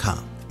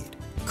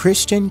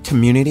 Christian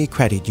Community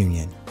Credit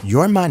Union.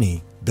 Your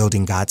money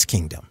building God's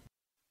kingdom.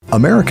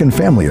 American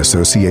Family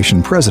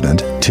Association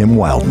President Tim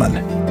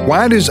Wildman.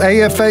 Why does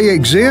AFA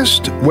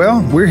exist?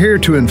 Well, we're here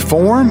to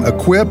inform,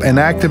 equip, and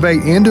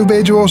activate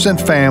individuals and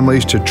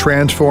families to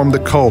transform the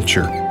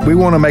culture. We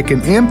want to make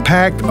an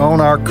impact on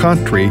our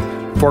country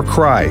for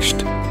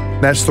Christ.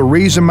 That's the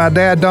reason my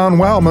dad, Don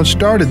Wildman,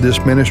 started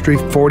this ministry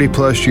 40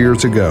 plus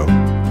years ago.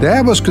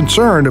 Dad was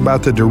concerned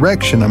about the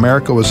direction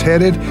America was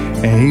headed,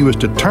 and he was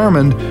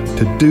determined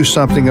to do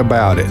something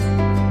about it.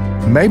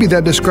 Maybe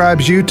that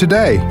describes you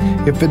today.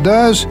 If it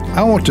does,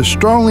 I want to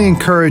strongly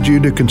encourage you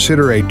to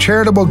consider a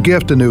charitable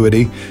gift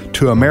annuity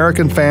to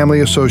American Family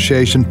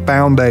Association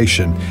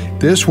Foundation.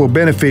 This will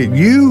benefit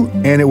you,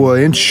 and it will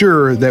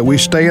ensure that we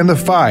stay in the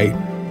fight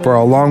for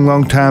a long,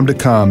 long time to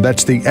come.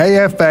 That's the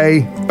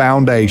AFA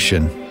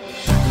Foundation.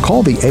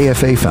 Call the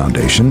AFA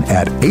Foundation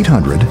at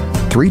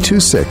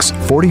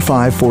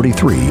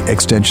 800-326-4543,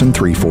 extension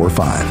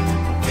 345.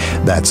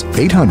 That's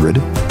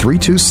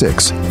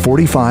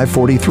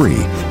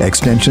 800-326-4543,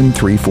 extension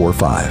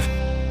 345.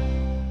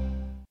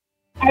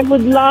 I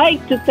would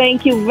like to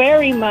thank you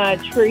very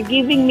much for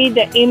giving me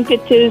the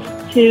impetus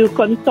to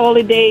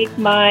consolidate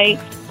my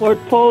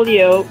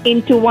portfolio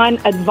into one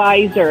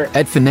advisor.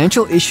 At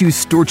Financial Issues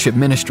Stewardship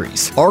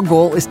Ministries, our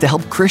goal is to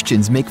help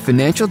Christians make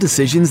financial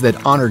decisions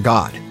that honor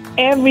God.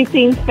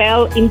 Everything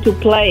fell into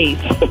place.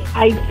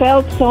 I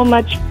felt so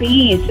much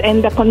peace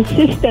and a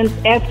consistent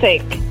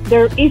ethic.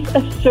 There is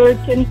a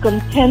certain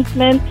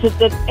contentment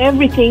that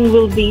everything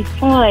will be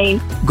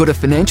fine. Go to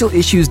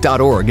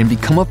financialissues.org and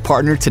become a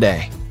partner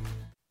today.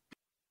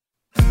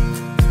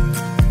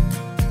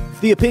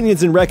 The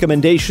opinions and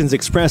recommendations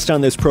expressed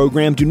on this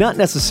program do not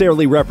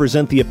necessarily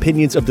represent the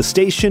opinions of the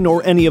station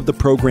or any of the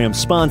program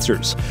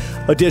sponsors.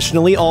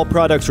 Additionally, all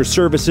products or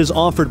services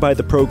offered by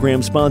the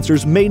program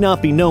sponsors may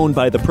not be known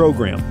by the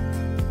program.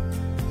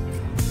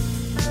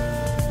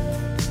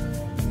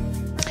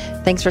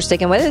 Thanks for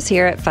sticking with us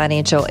here at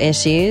Financial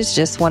Issues.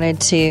 Just wanted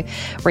to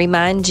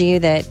remind you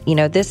that,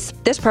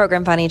 this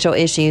program, Financial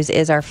Issues,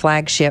 is our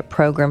flagship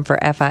program for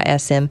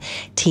FISM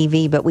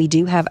TV, but we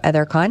do have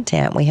other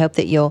content. We hope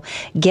that you'll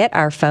get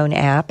our phone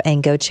app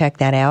and go check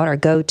that out, or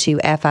go to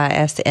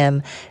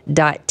FISM.TV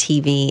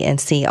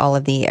and see all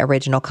of the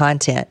original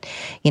content.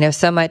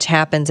 So much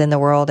happens in the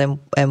world,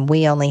 and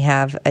we only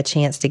have a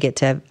chance to get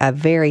to a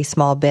very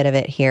small bit of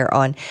it here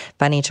on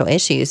Financial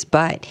Issues,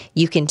 but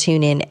you can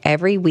tune in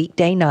every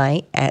weekday night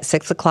at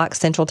 6 o'clock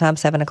Central Time,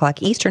 7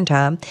 o'clock Eastern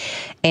Time,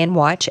 and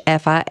watch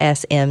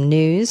FISM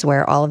News,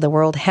 where all of the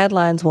world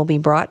headlines will be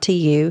brought to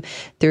you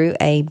through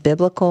a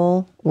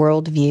biblical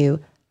worldview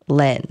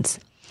lens.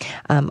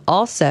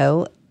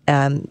 Early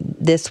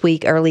this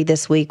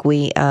week,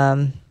 we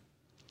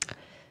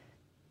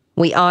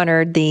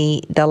honored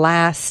a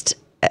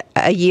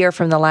year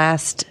from the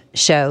last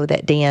show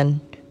that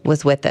Dan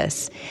was with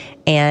us,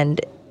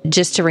 and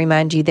just to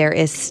remind you, there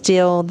is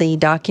still the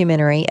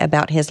documentary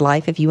about his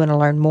life. If you want to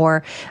learn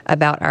more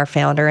about our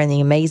founder and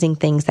the amazing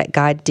things that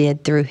God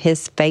did through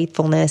his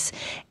faithfulness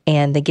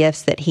and the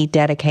gifts that he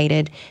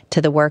dedicated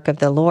to the work of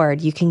the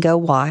Lord, you can go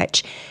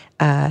watch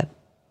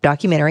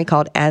documentary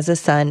called As a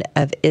Son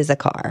of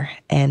Issachar,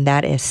 and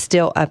that is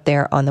still up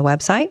there on the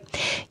website.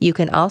 You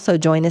can also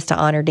join us to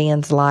honor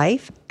Dan's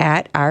life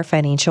at our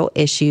Financial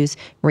Issues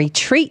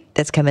Retreat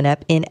that's coming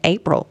up in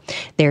April.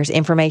 There's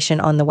information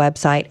on the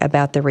website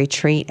about the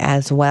retreat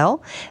as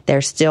well.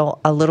 There's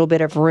still a little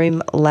bit of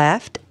room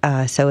left,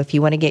 so if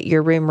you want to get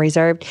your room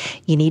reserved,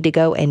 you need to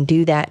go and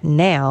do that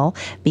now,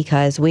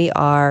 because we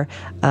are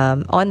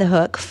on the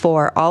hook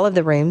for all of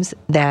the rooms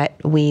that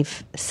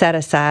we've set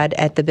aside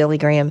at the Billy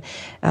Graham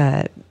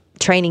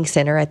Training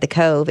Center at the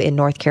Cove in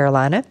North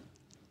Carolina.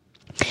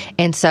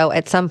 And so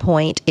at some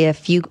point,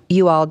 if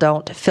you all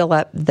don't fill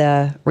up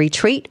the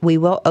retreat, we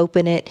will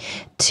open it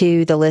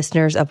to the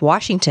listeners of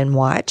Washington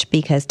Watch,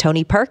 because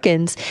Tony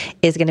Perkins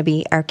is going to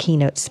be our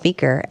keynote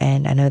speaker.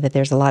 And I know that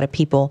there's a lot of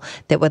people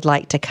that would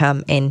like to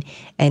come and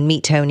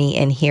meet Tony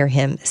and hear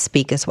him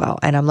speak as well.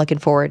 And I'm looking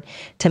forward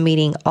to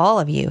meeting all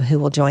of you who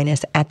will join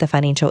us at the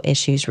Financial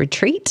Issues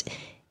Retreat.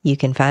 You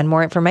can find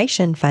more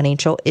information,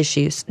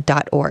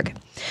 financialissues.org.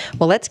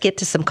 Well, let's get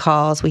to some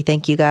calls. We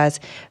thank you guys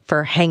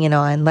for hanging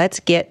on. Let's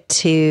get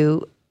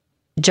to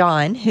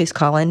John, who's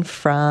calling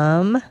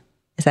from,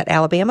 is that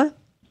Alabama?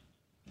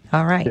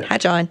 All right. Yes. Hi,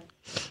 John.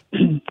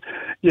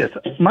 Yes.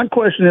 My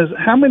question is,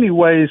 how many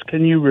ways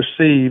can you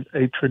receive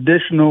a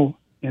traditional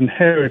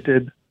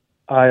inherited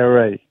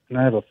IRA? And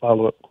I have a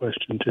follow-up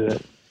question to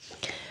that.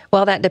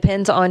 Well, that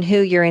depends on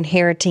who you're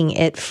inheriting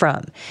it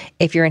from.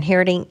 If you're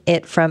inheriting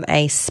it from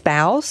a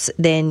spouse,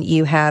 then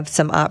you have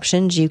some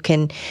options. You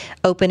can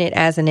open it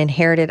as an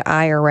inherited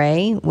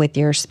IRA with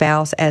your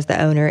spouse as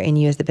the owner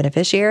and you as the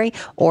beneficiary,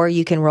 or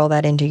you can roll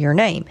that into your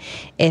name.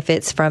 If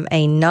it's from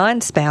a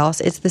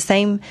non-spouse, it's the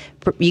same.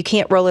 You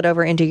can't roll it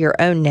over into your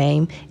own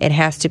name. It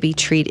has to be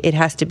transferred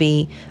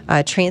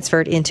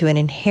into an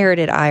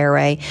inherited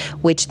IRA,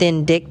 which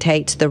then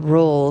dictates the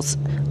rules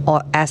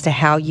as to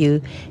how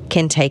you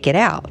can take it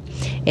out.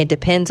 It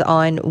depends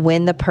on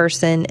when the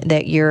person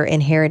that you're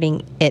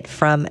inheriting it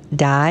from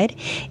died.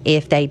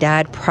 If they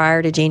died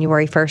prior to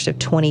January 1st of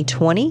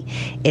 2020,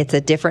 it's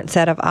a different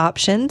set of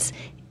options.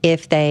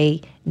 If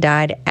they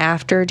died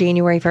after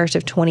January 1st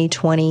of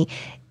 2020,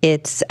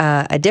 it's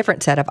a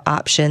different set of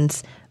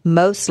options.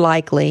 Most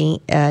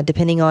likely,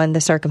 depending on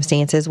the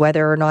circumstances,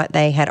 whether or not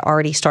they had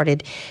already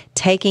started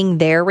taking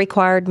their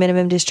required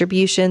minimum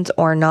distributions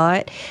or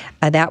not,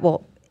 that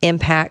will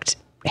impact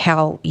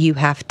how you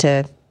have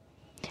to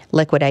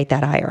liquidate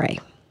that IRA.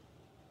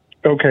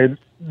 Okay.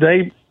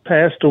 They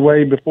passed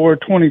away before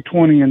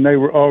 2020 and they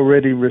were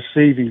already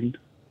receiving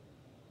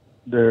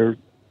their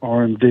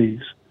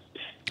RMDs.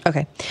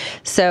 Okay.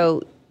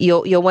 So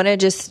you'll want to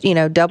just,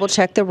 double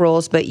check the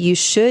rules, but you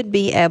should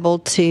be able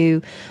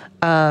to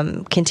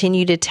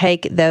continue to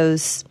take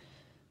those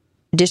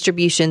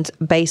distributions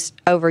based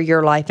over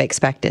your life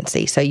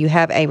expectancy. So you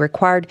have a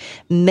required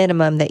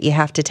minimum that you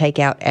have to take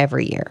out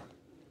every year.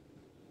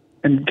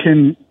 And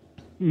can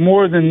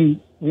more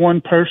than one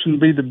person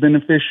be the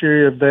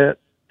beneficiary of that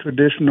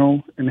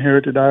traditional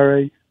inherited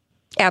IRA?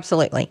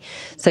 Absolutely.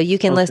 So you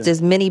can list as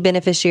many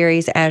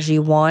beneficiaries as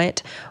you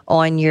want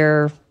on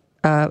your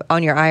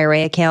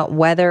IRA account,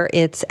 whether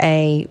it's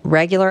a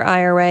regular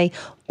IRA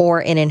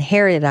or an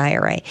inherited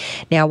IRA.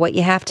 Now, what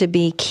you have to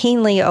be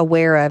keenly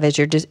aware of as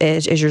you're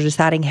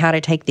deciding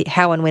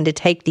how and when to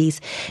take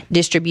these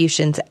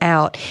distributions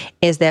out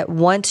is that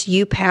once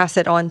you pass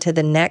it on to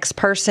the next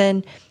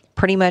person,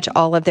 pretty much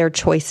all of their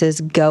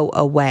choices go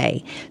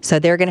away. So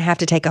they're going to have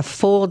to take a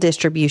full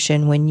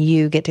distribution when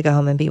you get to go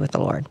home and be with the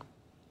Lord.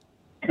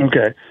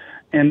 Okay.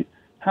 And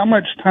how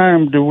much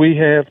time do we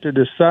have to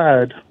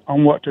decide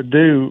on what to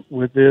do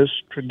with this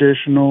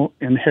traditional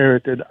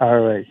inherited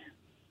IRA?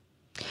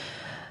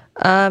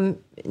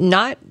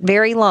 Not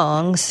very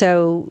long.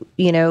 So,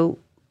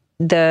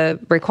 the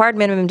required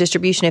minimum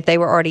distribution, if they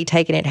were already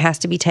taken, it has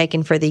to be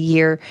taken for the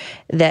year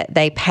that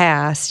they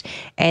passed.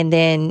 And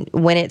then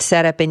when it's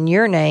set up in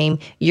your name,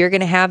 you're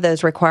going to have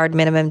those required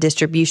minimum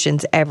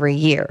distributions every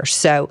year.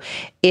 So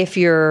if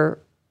you're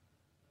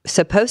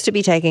supposed to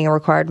be taking a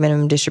required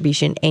minimum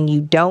distribution and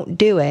you don't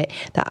do it,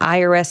 the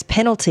IRS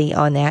penalty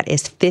on that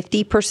is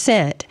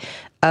 50%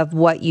 of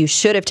what you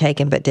should have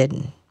taken but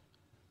didn't.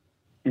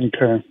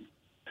 Okay.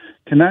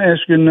 Can I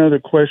ask you another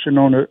question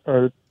on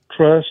a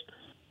trust?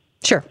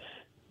 Sure.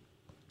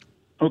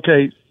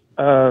 Okay,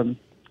 and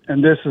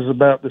this is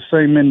about the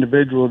same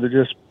individual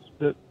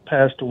that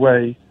passed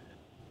away.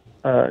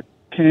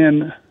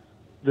 Can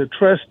the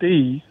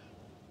trustee,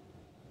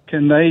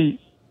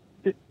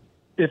 if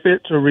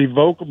it's a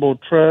revocable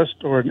trust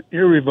or an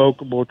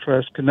irrevocable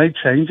trust, can they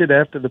change it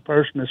after the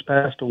person has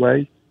passed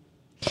away?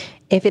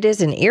 If it is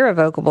an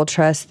irrevocable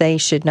trust, they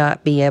should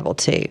not be able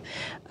to.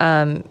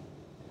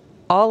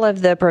 All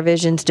of the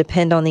provisions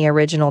depend on the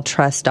original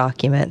trust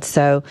document.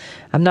 So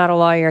I'm not a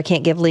lawyer. I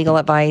can't give legal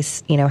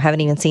advice.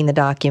 Haven't even seen the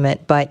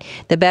document. But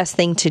the best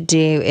thing to do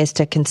is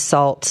to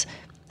consult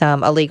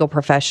a legal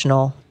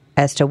professional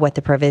as to what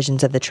the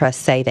provisions of the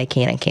trust say they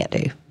can and can't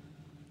do.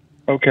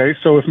 Okay.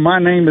 So if my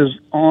name is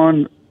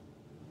on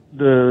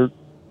the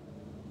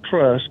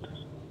trust,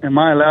 am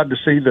I allowed to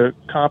see the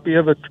copy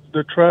of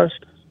the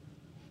trust?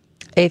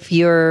 If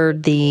you're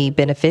the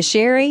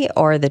beneficiary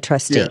or the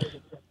trustee? Yes,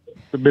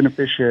 the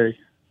beneficiary.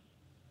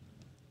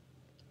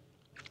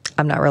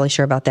 I'm not really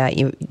sure about that.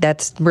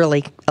 That's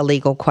really a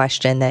legal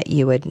question that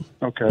you would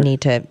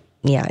need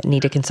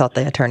to consult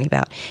the attorney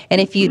about.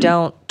 And if you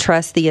don't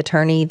trust the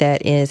attorney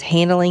that is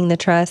handling the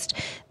trust,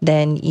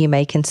 then you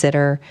may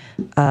consider,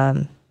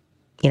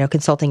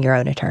 consulting your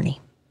own attorney.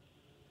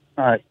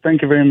 All right.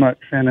 Thank you very much,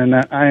 Shannon.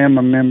 I am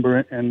a member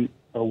and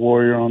a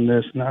warrior on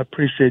this, and I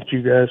appreciate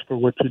you guys for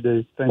what you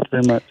do. Thank you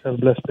very much. Have a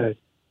blessed day.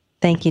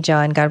 Thank you,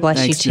 John. God bless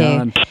Thanks, you, too.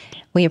 John.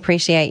 We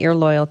appreciate your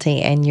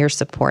loyalty and your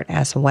support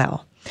as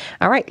well.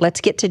 All right,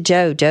 let's get to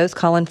Joe. Joe's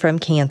calling from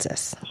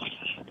Kansas.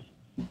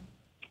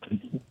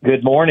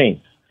 Good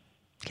morning.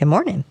 Good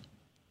morning.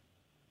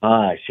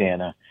 Hi,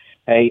 Shanna.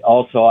 Hey,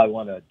 also, I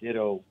want to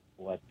ditto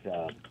what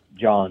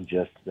John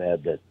just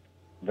said, that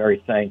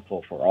very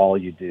thankful for all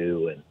you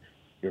do, and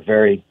you're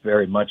very,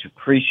 very much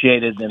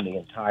appreciated in the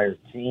entire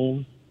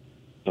team.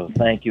 So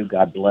thank you.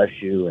 God bless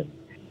you. And,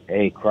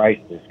 hey,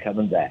 Christ is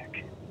coming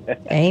back.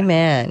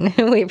 Amen.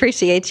 We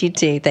appreciate you,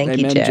 too. Thank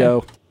you,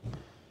 Joe.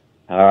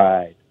 All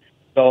right.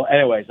 So,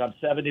 anyways, I'm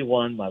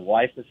 71. My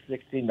wife is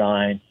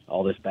 69,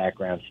 all this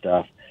background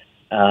stuff.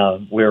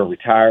 We're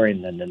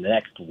retiring in the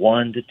next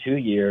 1 to 2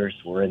 years.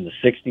 We're in the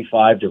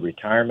 65 to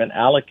retirement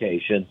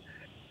allocation.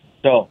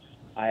 So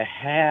I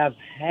have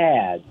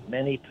had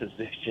many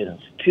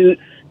positions,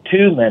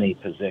 too many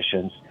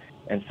positions,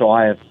 and so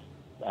I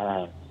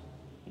have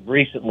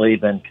recently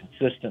been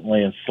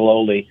consistently and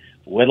slowly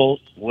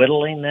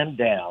whittling them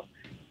down.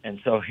 And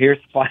so here's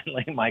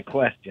finally my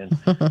question.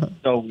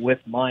 So with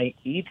my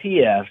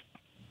ETFs,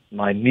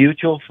 my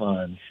mutual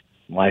funds,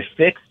 my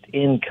fixed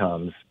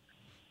incomes,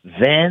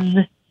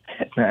 then,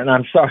 and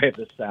I'm sorry if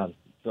this sounds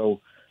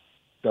so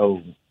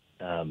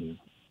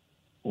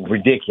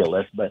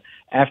ridiculous, but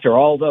after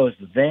all those,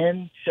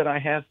 then should I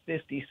have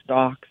 50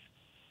 stocks,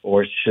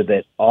 or should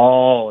it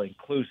all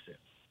inclusive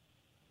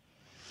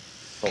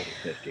total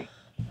 50?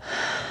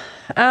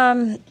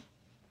 I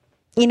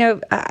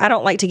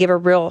don't like to give a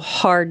real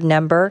hard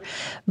number,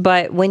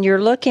 but when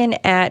you're looking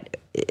at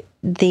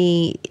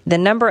the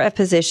number of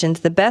positions,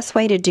 the best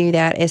way to do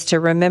that is to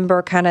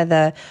remember kind of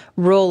the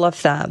rule of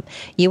thumb.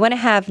 You want to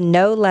have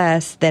no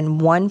less than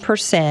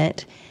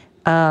 1%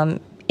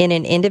 in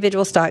an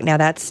individual stock. Now,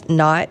 that's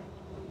not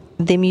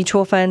the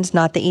mutual funds,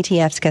 not the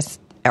ETFs,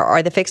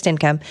 or the fixed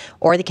income,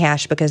 or the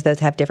cash, because those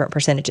have different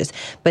percentages.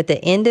 But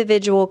the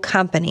individual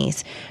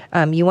companies,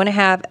 you want to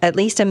have at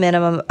least a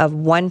minimum of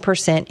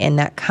 1% in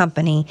that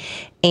company,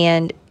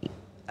 and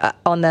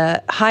on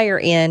the higher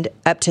end,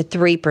 up to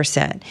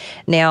 3%.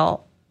 Now,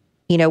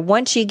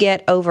 once you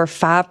get over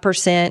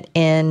 5%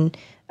 in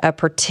a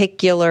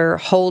particular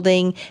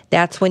holding,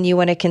 that's when you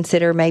want to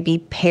consider maybe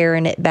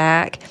paring it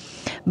back.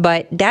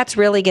 But that's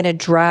really going to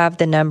drive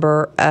the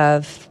number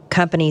of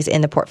companies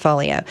in the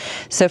portfolio.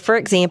 So, for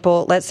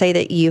example, let's say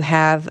that you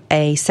have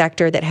a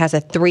sector that has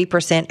a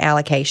 3%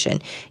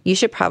 allocation. You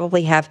should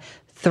probably have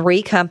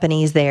 3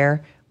 companies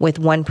there with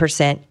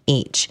 1%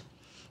 each.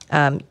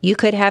 You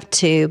could have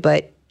 2,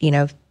 but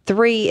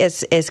 3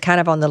 is kind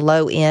of on the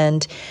low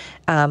end.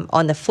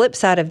 On the flip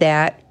side of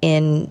that,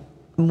 in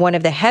one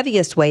of the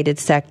heaviest weighted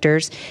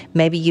sectors,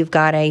 maybe you've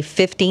got a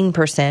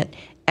 15%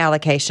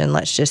 allocation,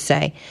 let's just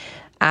say.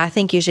 I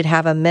think you should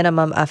have a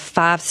minimum of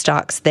 5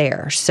 stocks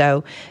there.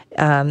 So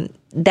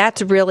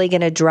that's really going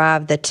to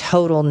drive the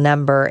total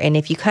number. And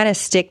if you kind of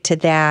stick to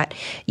that,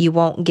 you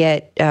won't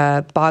get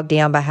bogged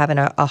down by having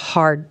a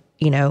hard,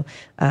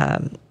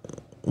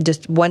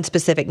 just one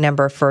specific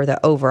number for the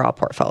overall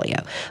portfolio.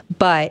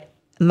 But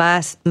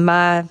my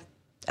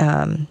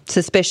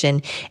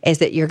suspicion is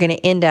that you're going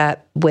to end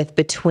up with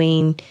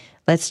between,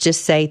 let's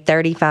just say,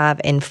 35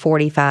 and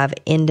 45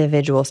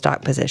 individual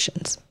stock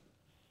positions.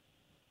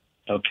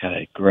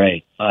 Okay,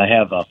 great. I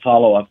have a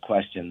follow-up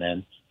question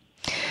then.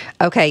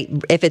 Okay,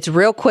 if it's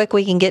real quick,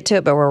 we can get to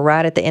it, but we're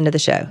right at the end of the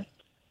show.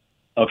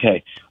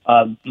 Okay,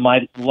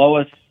 my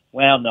lowest.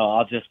 Well,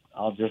 no,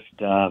 I'll just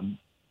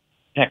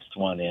text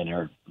one in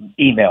or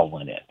email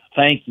one in.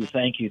 Thank you.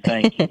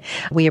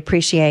 We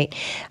appreciate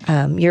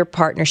your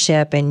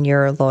partnership and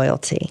your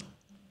loyalty.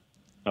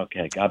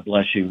 Okay, God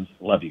bless you.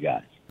 Love you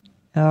guys.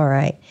 All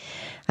right.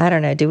 I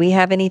don't know. Do we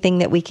have anything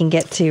that we can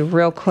get to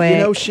real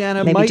quick?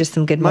 Shanna, maybe just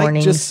some good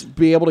mornings. Might just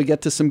be able to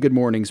get to some good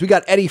mornings. We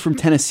got Eddie from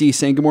Tennessee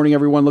saying, good morning,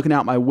 everyone. Looking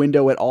out my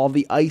window at all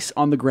the ice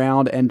on the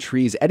ground and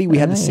trees. Eddie, we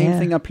had the same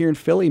thing up here in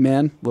Philly,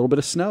 man. A little bit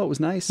of snow. It was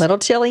nice. Little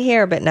chilly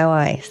here, but no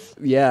ice.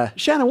 Yeah.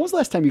 Shanna, when was the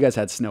last time you guys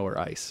had snow or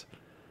ice?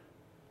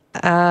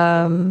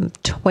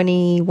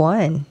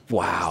 21.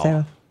 Wow.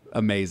 So.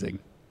 Amazing.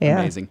 Yeah.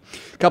 Amazing.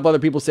 A couple other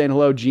people saying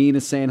hello. Gene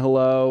is saying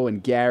hello,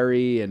 and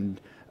Gary, and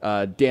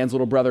Dan's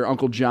little brother,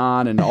 Uncle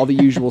John, and all the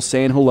usual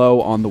saying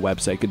hello on the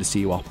website. Good to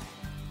see you all.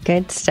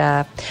 Good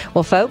stuff.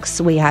 Well,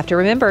 folks, we have to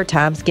remember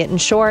time's getting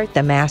short.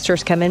 The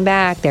master's coming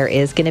back. There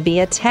is going to be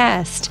a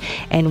test,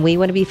 and we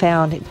want to be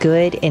found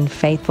good and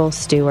faithful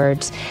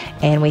stewards.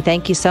 And we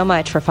thank you so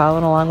much for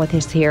following along with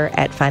us here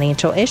at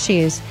Financial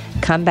Issues.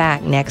 Come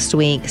back next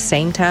week,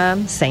 same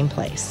time, same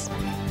place.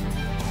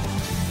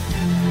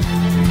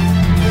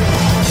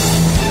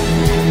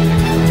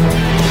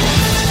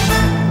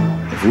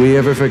 If we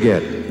ever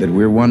forget that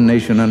we're one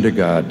nation under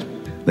God,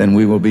 then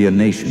we will be a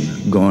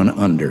nation going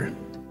under.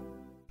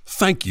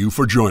 Thank you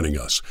for joining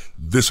us.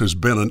 This has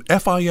been an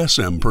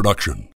FISM production.